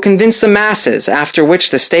turn will convince the masses, after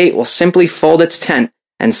which the state will simply fold its tent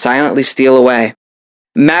and silently steal away.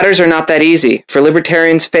 Matters are not that easy, for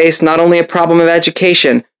libertarians face not only a problem of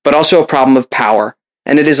education, but also a problem of power,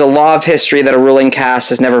 and it is a law of history that a ruling caste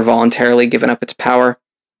has never voluntarily given up its power.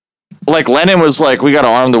 Like, Lenin was like, we gotta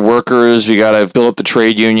arm the workers, we gotta build up the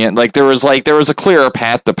trade union. Like, there was a clearer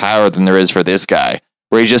path to power than there is for this guy,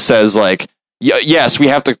 where he just says, like, yes, we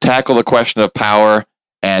have to tackle the question of power,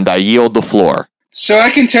 and I yield the floor. So I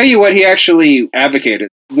can tell you what he actually advocated.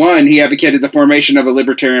 One, he advocated the formation of a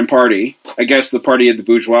libertarian party. I guess the party of the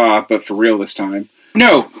bourgeois, but for real this time.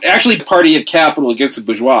 No, actually party of capital against the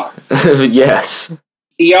bourgeois. Yes.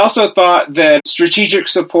 He also thought that strategic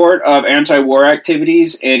support of anti-war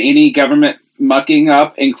activities and any government mucking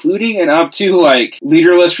up, including and up to, like,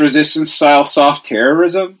 leaderless resistance-style soft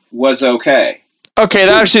terrorism, was okay. Okay,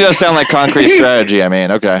 that actually does sound like concrete strategy, I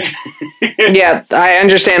mean, okay. Yeah, I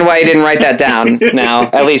understand why you didn't write that down now,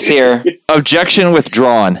 at least here. Objection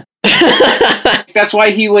withdrawn. That's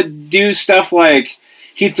why he would do stuff like,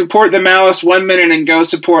 he'd support the Maoists one minute and go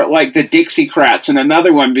support like the Dixiecrats in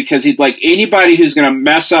another one because he'd like anybody who's going to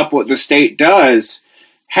mess up what the state does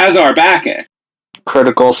has our backing.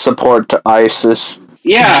 Critical support to ISIS.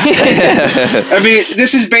 Yeah. I mean,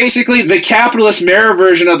 this is basically the capitalist mirror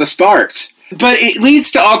version of the Sparks. But it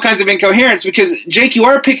leads to all kinds of incoherence because, Jake, you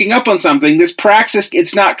are picking up on something. This praxis,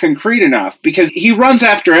 it's not concrete enough because he runs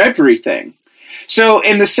after everything. So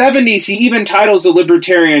in the 70s, he even titles the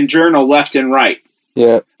Libertarian Journal Left and Right.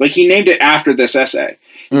 Yeah. Like, he named it after this essay.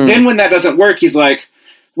 Then when that doesn't work, he's like,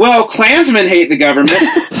 well, Klansmen hate the government.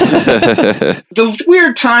 The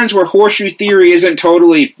weird times where horseshoe theory isn't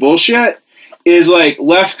totally bullshit is like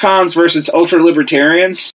left cons versus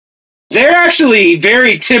ultra-libertarians. They're actually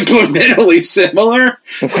very temperamentally similar.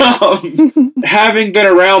 Having been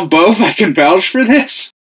around both, I can vouch for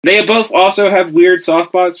this. They both also have weird soft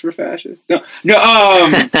spots for fascists. No.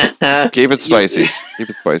 Keep it spicy. Keep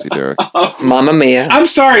it spicy, Derek. Mamma mia. I'm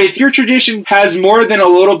sorry, if your tradition has more than a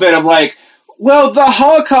little bit of like, well, the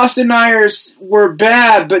Holocaust deniers were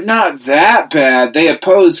bad, but not that bad. They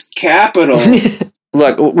opposed capital.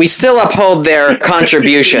 Look, we still uphold their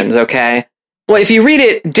contributions, okay? Well, if you read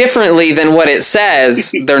it differently than what it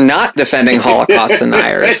says, they're not defending Holocaust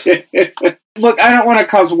deniers. Look, I don't want to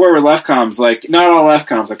cause war with left comms. Like, not all left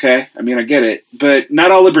comms, okay? I mean, I get it. But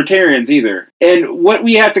not all libertarians either. And what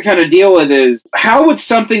we have to kind of deal with is, how would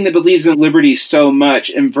something that believes in liberty so much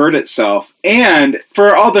invert itself? And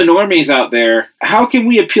for all the normies out there, how can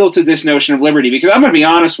we appeal to this notion of liberty? Because I'm going to be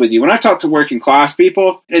honest with you. When I talk to working class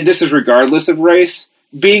people, and this is regardless of race,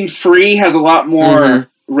 being free has a lot more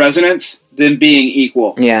resonance than being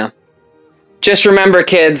equal. Yeah. Just remember,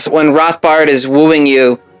 kids, when Rothbard is wooing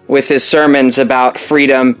you with his sermons about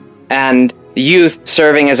freedom and youth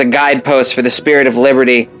serving as a guidepost for the spirit of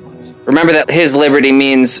liberty, remember that his liberty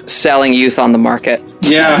means selling youth on the market.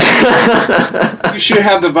 Yeah. You should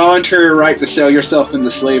have the voluntary right to sell yourself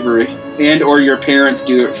into slavery, and or your parents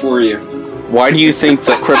do it for you. Why do you think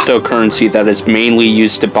the cryptocurrency that is mainly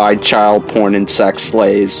used to buy child porn and sex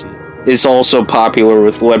slaves is also popular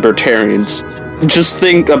with libertarians? Just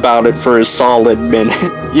think about it for a solid minute.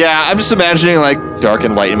 Yeah, I'm just imagining like Dark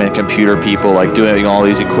Enlightenment computer people like doing all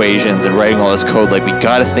these equations and writing all this code. Like, we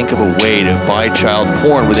gotta think of a way to buy child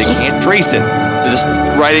porn where they can't trace it. They're just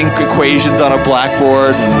writing equations on a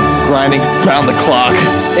blackboard and grinding around the clock.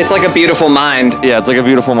 It's like a beautiful mind. Yeah, it's like a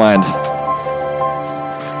beautiful mind.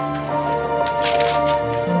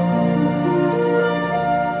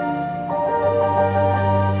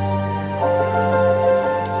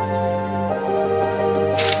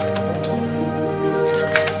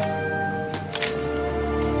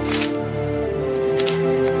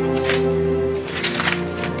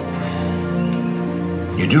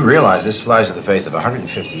 You do realize this flies in the face of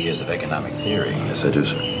 150 years of economic theory. Yes, I do,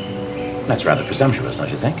 sir. That's rather presumptuous, don't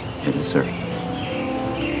you think? It is, sir.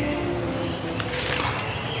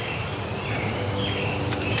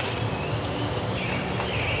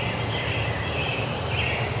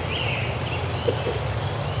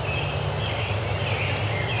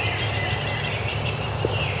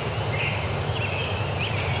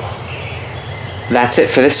 That's it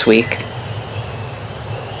for this week.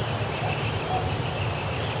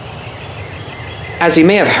 As you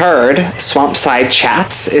may have heard, Swampside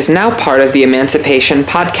Chats is now part of the Emancipation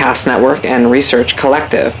Podcast Network and Research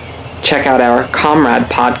Collective. Check out our comrade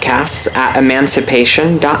podcasts at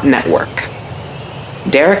emancipation.network.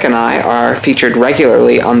 Derek and I are featured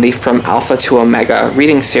regularly on the From Alpha to Omega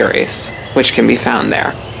reading series, which can be found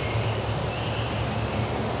there.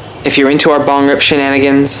 If you're into our bong rip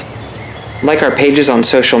shenanigans, like our pages on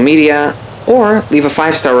social media, or leave a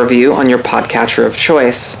 5-star review on your podcatcher of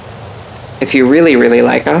choice. If you really, really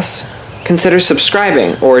like us, consider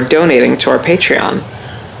subscribing or donating to our Patreon.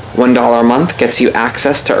 $1 a month gets you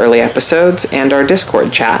access to early episodes and our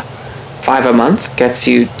Discord chat. $5 a month gets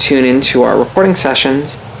you tune into our recording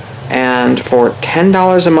sessions. And for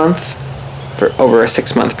 $10 a month for over a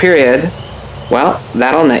 6-month period, well,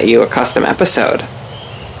 that'll net you a custom episode.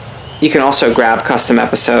 You can also grab custom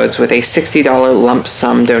episodes with a $60 lump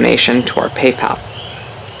sum donation to our PayPal.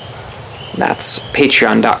 That's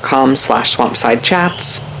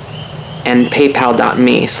patreon.com/swampsidechats and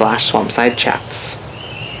paypal.me/swampsidechats.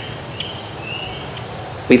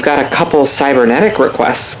 We've got a couple cybernetic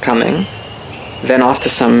requests coming, then off to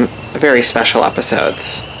some very special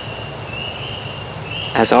episodes.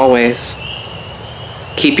 As always,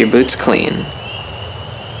 keep your boots clean.